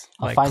those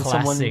like I'll find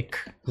someone classic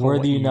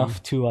worthy Hawaii.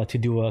 enough to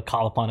do a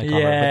Kalapana cover.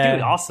 Yeah. But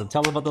dude, awesome!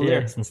 Tell them about the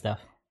lyrics and stuff.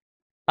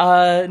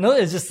 No,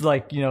 it's just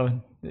like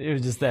it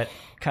was just that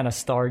kind of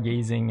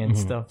stargazing and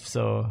stuff.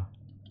 So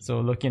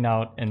looking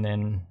out and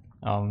then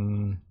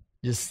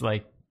just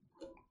like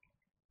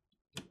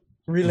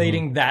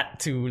relating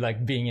that to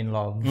like being in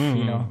love,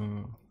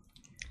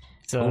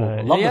 So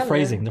love the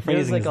phrasing. The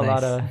phrasing like is a nice.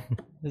 lot of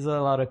there's a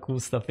lot of cool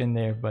stuff in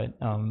there, but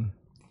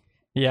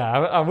yeah,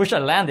 I wish I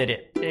landed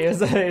it. It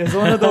was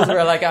one of those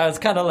where like I was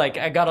kind of like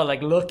I gotta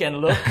like look and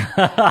look,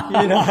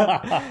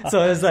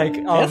 So it's like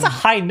That's a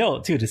high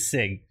note too to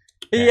sing.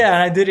 Yeah,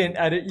 and I didn't.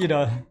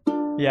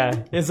 Yeah,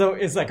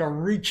 it's like a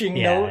reaching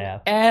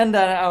note, and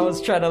I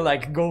was trying to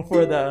like go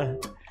for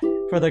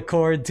the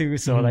chord too.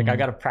 So like I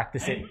gotta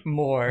practice it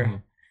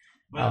more.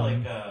 But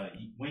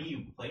when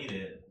you played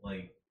it,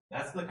 like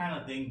that's the kind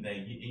of thing that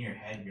in your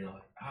head you're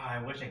like, I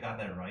wish I got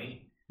that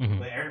right.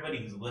 But everybody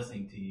who's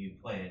listening to you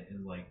play it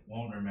is like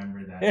won't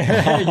remember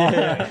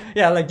that.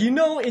 Yeah, like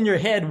in your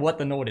head what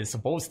the note is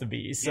supposed to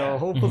be. So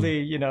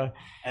hopefully And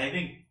I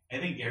think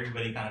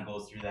everybody kind of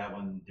goes through that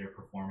when they're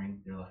performing.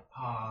 They're like,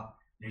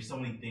 there's so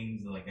many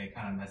things like I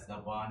kind of messed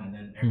up on, and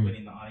then everybody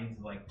in the audience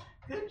is like,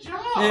 good job.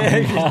 Yeah,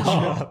 good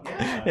job.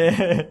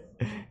 Yeah.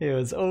 It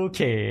was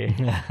okay.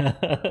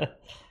 Okay.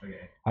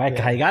 All right,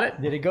 Kai, you got it?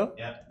 Did it go?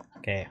 Yep.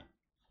 Okay.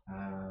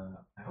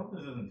 I hope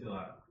this isn't too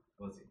loud.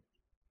 Let's see.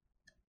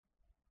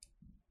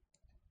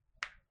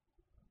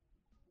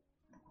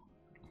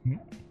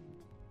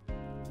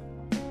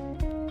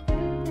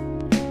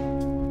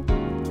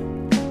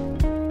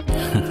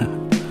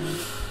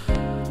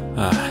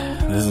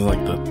 This is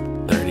like the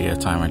 30th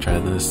time I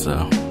tried this, so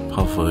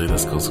hopefully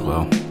this goes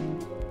well.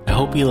 I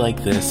hope you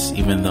like this,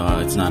 even though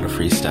it's not a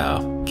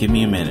freestyle. Give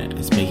me a minute,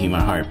 it's making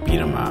my heart beat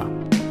a mile.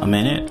 A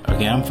minute?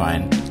 Okay, I'm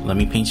fine. Let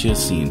me paint you a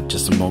scene,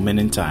 just a moment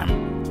in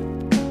time.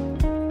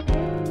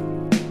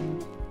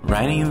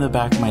 Riding in the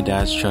back of my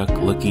dad's truck,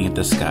 looking at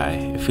the sky,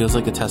 it feels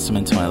like a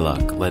testament to my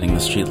luck, letting the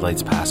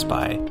streetlights pass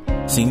by.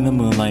 Seeing the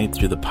moonlight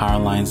through the power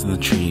lines in the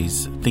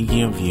trees,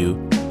 thinking of you,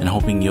 and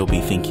hoping you'll be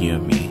thinking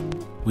of me.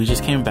 We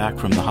just came back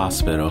from the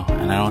hospital,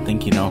 and I don't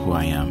think you know who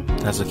I am.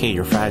 That's okay,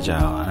 you're fragile,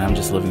 and I'm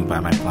just living by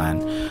my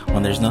plan.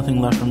 When there's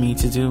nothing left for me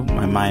to do,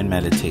 my mind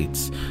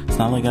meditates. It's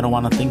not like I don't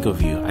want to think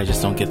of you, I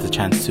just don't get the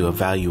chance to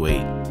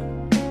evaluate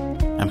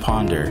and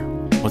ponder.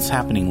 What's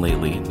happening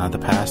lately? Not the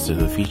past or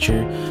the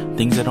future.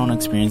 Things I don't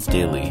experience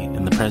daily.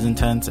 In the present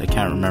tense, I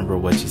can't remember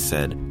what you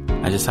said.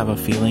 I just have a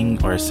feeling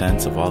or a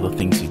sense of all the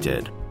things you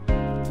did.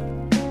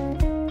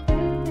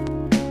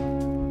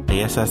 I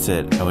guess that's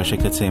it. I wish I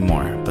could say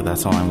more, but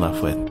that's all I'm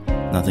left with.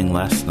 Nothing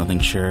less, nothing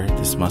sure.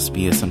 This must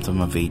be a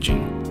symptom of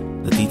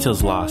aging. The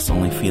details lost,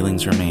 only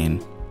feelings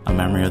remain. A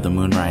memory of the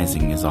moon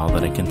rising is all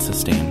that I can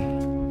sustain.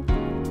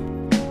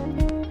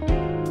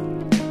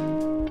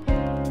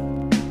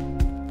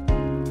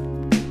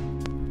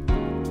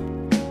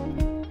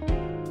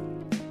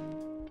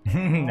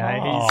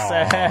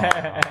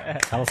 Nice.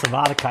 Tell us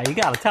about it, Kai. You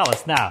gotta tell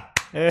us now.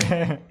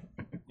 Yeah.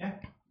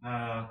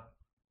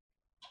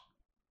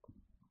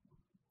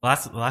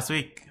 last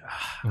week,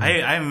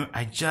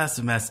 I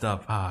just messed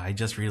up. I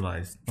just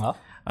realized. Well,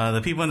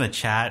 The people in the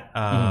chat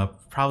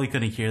probably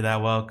couldn't hear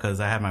that well because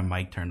I had my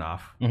mic turned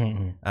off.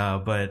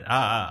 But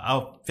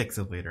I'll fix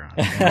it later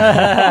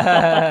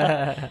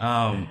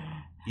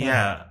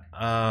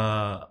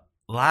on.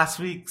 Last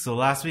week,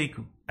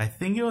 I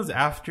think it was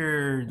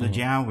after the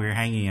jam, we were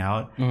hanging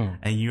out,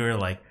 and you were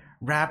like,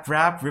 rap,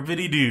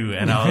 rippity doo.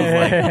 And I was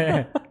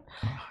like,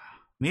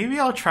 maybe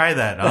I'll try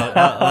that.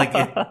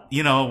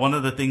 One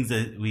of the things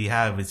that we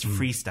have is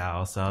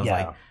freestyle. So I was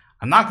like,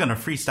 I'm not going to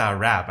freestyle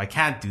rap. I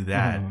can't do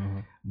that.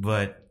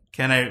 But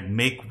can I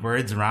make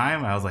words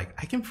rhyme? I was like,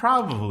 I can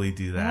probably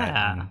do that.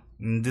 Yeah.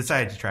 And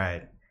decided to try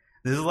it.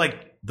 This is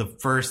like the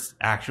first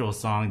actual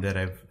song that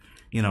I've,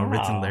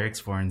 written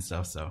lyrics for and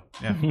stuff. So,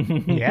 yeah.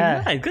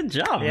 Yeah. Nice, good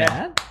job,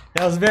 man.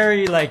 That was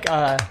very like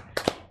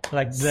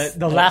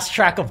the last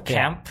track of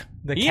Camp.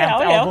 The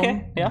Camp album.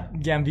 Okay. Yeah.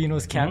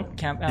 Gambino's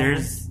Camp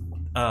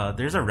album.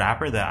 There's a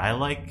rapper that I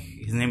like.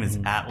 His name is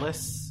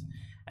Atlas,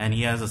 and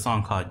he has a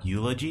song called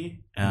Eulogy.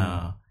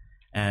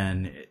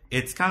 And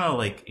it's kind of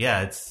like,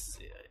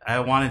 I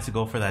wanted to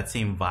go for that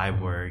same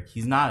vibe where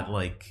he's not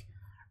like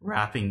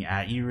rapping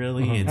at you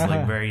really. It's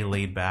like very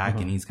laid back,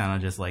 and he's kind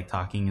of just like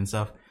talking and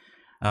stuff.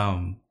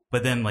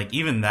 But then like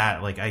even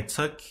that, like I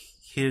took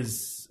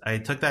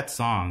that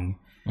song,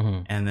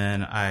 and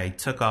then I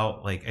took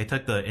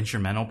the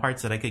instrumental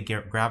parts that I could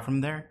grab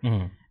from there,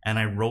 and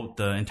I wrote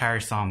the entire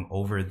song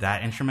over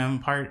that instrumental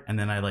part, and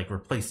then I like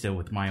replaced it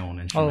with my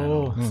own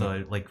instrumental. So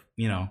it, like,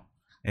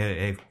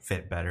 it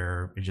fit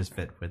better. It just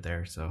fit with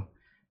there. So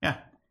yeah.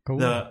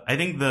 Cool. I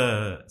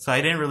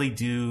didn't really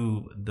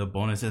do the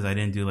bonuses. I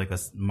didn't do like a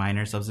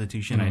minor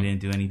substitution. I didn't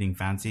do anything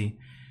fancy.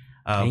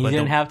 You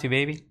didn't have to,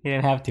 baby. You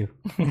didn't have to.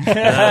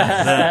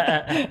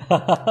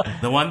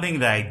 The one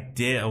thing that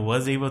I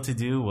was able to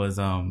do was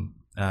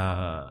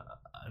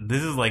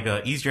this is like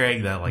a Easter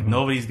egg that like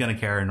nobody's gonna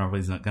care and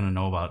nobody's not gonna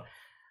know about.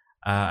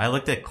 I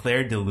looked at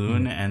Claire de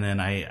Lune, and then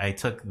I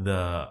took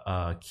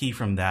the key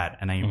from that,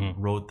 and I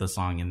wrote the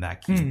song in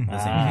that key, the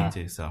same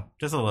key too. So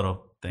just a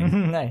little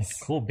thing.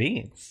 Nice. Cool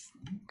beans.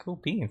 A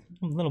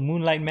little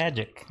moonlight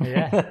magic.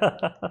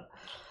 Yeah.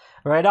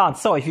 Right on.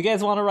 So if you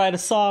guys want to write a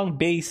song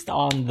based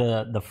on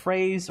the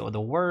phrase or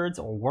the words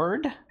or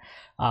word,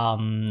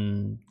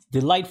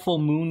 delightful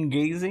moon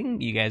gazing,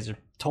 you guys are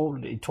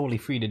totally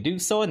free to do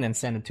so, and then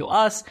send it to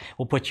us.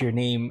 We'll put your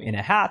name in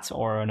a hat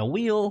or on a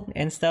wheel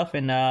and stuff,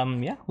 and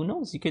who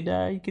knows, you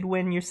could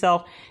win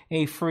yourself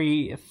a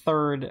free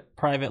third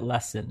private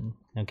lesson.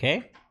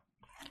 Okay.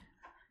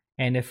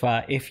 And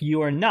if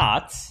you are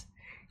not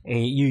a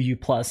UU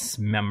Plus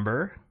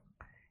member,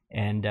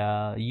 and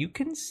you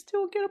can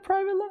still get a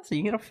private lesson.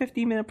 You get a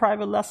 15-minute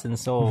private lesson.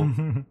 So,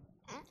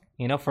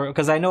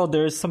 because I know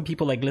there's some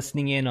people like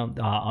listening in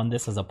on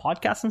this as a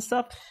podcast and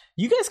stuff.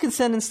 You guys can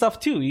send in stuff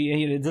too.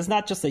 It's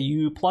not just a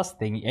UU Plus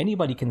thing.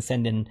 Anybody can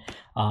send in,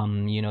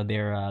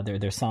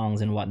 their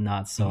songs and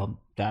whatnot. So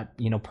that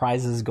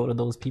prizes go to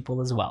those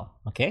people as well.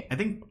 Okay. I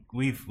think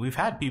we've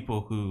had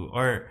people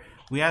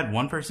we had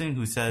one person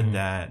who said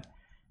that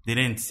they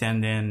didn't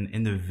send in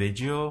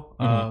individual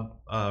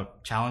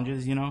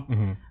challenges,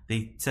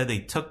 They said they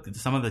took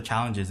some of the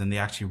challenges and they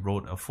actually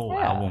wrote a full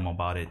album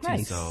about it too.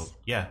 Nice. So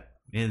yeah,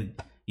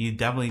 you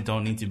definitely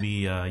don't need to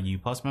be a U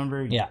Plus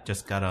member. You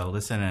just gotta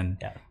listen, and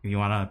if you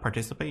want to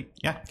participate,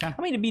 you can.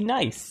 I mean, it'd be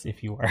nice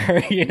if you were,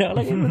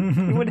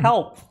 it would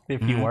help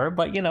if you were,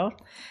 but you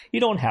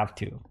don't have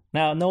to.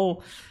 Now,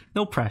 no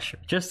pressure.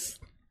 Just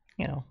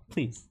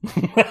please.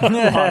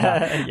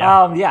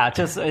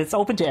 Just it's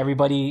open to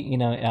everybody,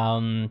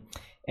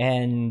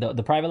 and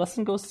the private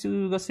lesson goes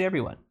to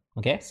everyone.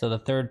 Okay, so the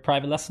third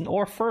private lesson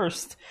or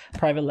first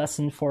private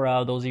lesson for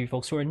those of you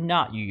folks who are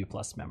not UU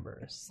Plus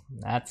members.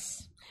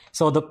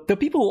 So the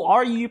people who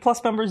are UU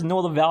Plus members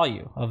know the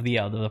value of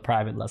the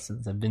private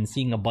lessons. I've been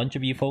seeing a bunch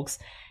of you folks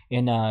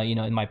in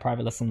in my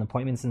private lesson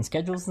appointments and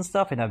schedules and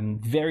stuff, and I'm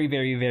very,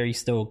 very, very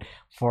stoked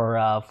for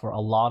a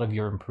lot of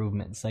your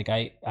improvements. Like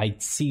I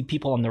see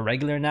people on the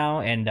regular now,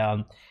 and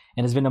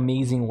it's been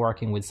amazing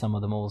working with some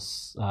of the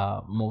most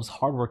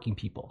hardworking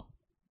people.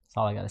 That's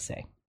all I gotta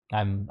say.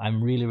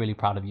 I'm really, really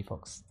proud of you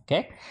folks.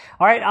 Okay.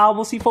 All right.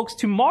 We'll see folks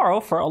tomorrow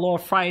for Aloha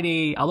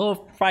Friday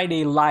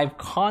live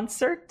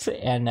concert.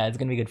 And it's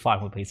going to be good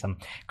fun. We'll play some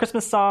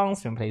Christmas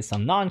songs. We'll play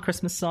some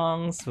non-Christmas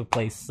songs. We'll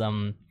play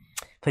some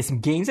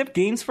games. You have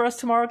games for us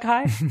tomorrow,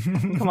 Kai?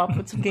 Come up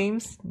with some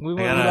games. We'd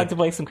like to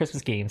play some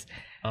Christmas games.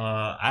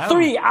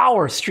 3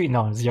 hours straight.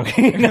 No, I'm just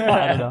joking. No,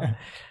 I don't know.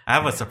 I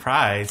have a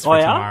surprise for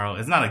tomorrow.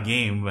 It's not a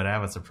game, but I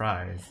have a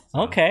surprise.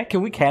 So. Okay.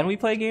 Can we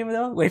play a game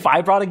though? Wait, if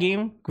I brought a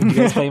game, could you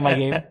guys play my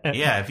game?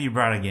 Yeah, if you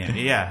brought a game.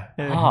 Yeah.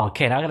 Oh,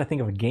 okay. Now I gotta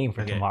think of a game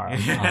for tomorrow.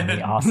 That'd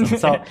be awesome.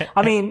 So,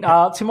 I mean,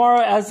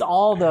 tomorrow, as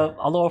all the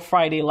Aloha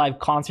Friday live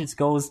concerts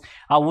goes,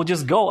 we'll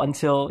just go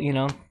until,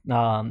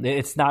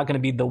 it's not gonna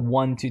be the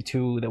 1 to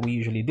 2 that we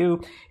usually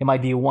do. It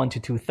might be 1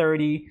 to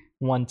 2:30,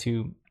 1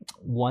 to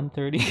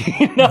 1:30.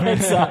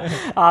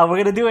 We're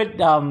gonna do it.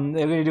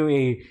 We're gonna do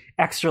a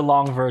extra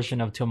long version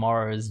of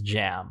tomorrow's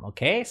jam.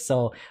 Okay,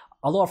 so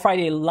Aloha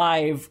Friday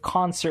live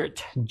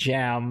concert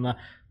jam.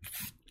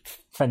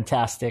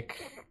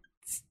 Fantastic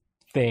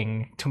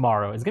thing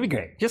tomorrow. It's gonna be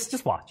great.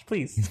 Just watch,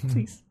 please,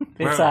 please.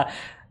 It's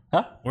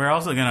We're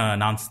also gonna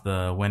announce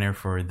the winner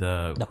for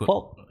the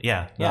quote.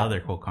 The other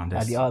quote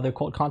contest. The other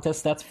quote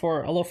contest. That's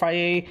for Aloha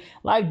Friday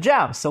live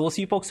jam. So we'll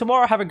see you folks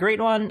tomorrow. Have a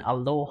great one.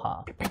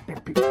 Aloha.